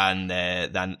mess than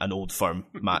an old firm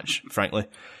match, frankly.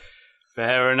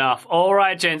 Fair enough. All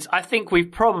right, gents. I think we've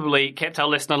probably kept our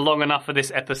listener long enough for this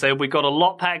episode. We got a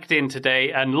lot packed in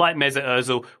today, and like Mesut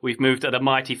Ozil, we've moved at a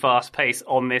mighty fast pace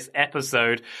on this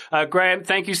episode. Graham,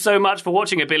 thank you so much for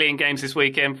watching a billion games this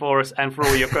weekend for us and for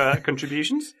all your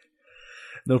contributions.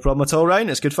 No problem at all, Ryan.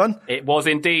 It's good fun. It was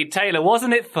indeed. Taylor,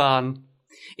 wasn't it fun?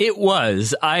 It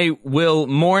was. I will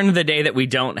mourn the day that we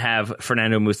don't have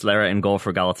Fernando Muslera in goal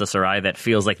for Galatasaray. That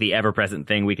feels like the ever-present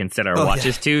thing we can set our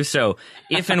watches to. So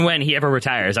if and when he ever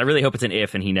retires, I really hope it's an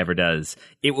if and he never does,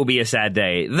 it will be a sad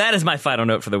day. That is my final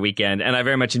note for the weekend, and I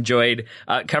very much enjoyed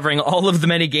covering all of the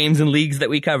many games and leagues that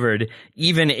we covered,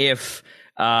 even if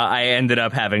I ended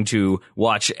up having to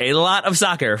watch a lot of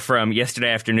soccer from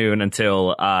yesterday afternoon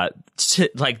until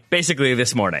basically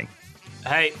this morning.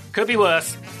 Hey, could be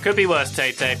worse. Could be worse,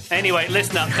 Tay-Tay. Anyway,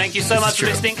 listen up. Thank you so much for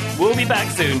listening. We'll be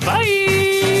back soon. Bye!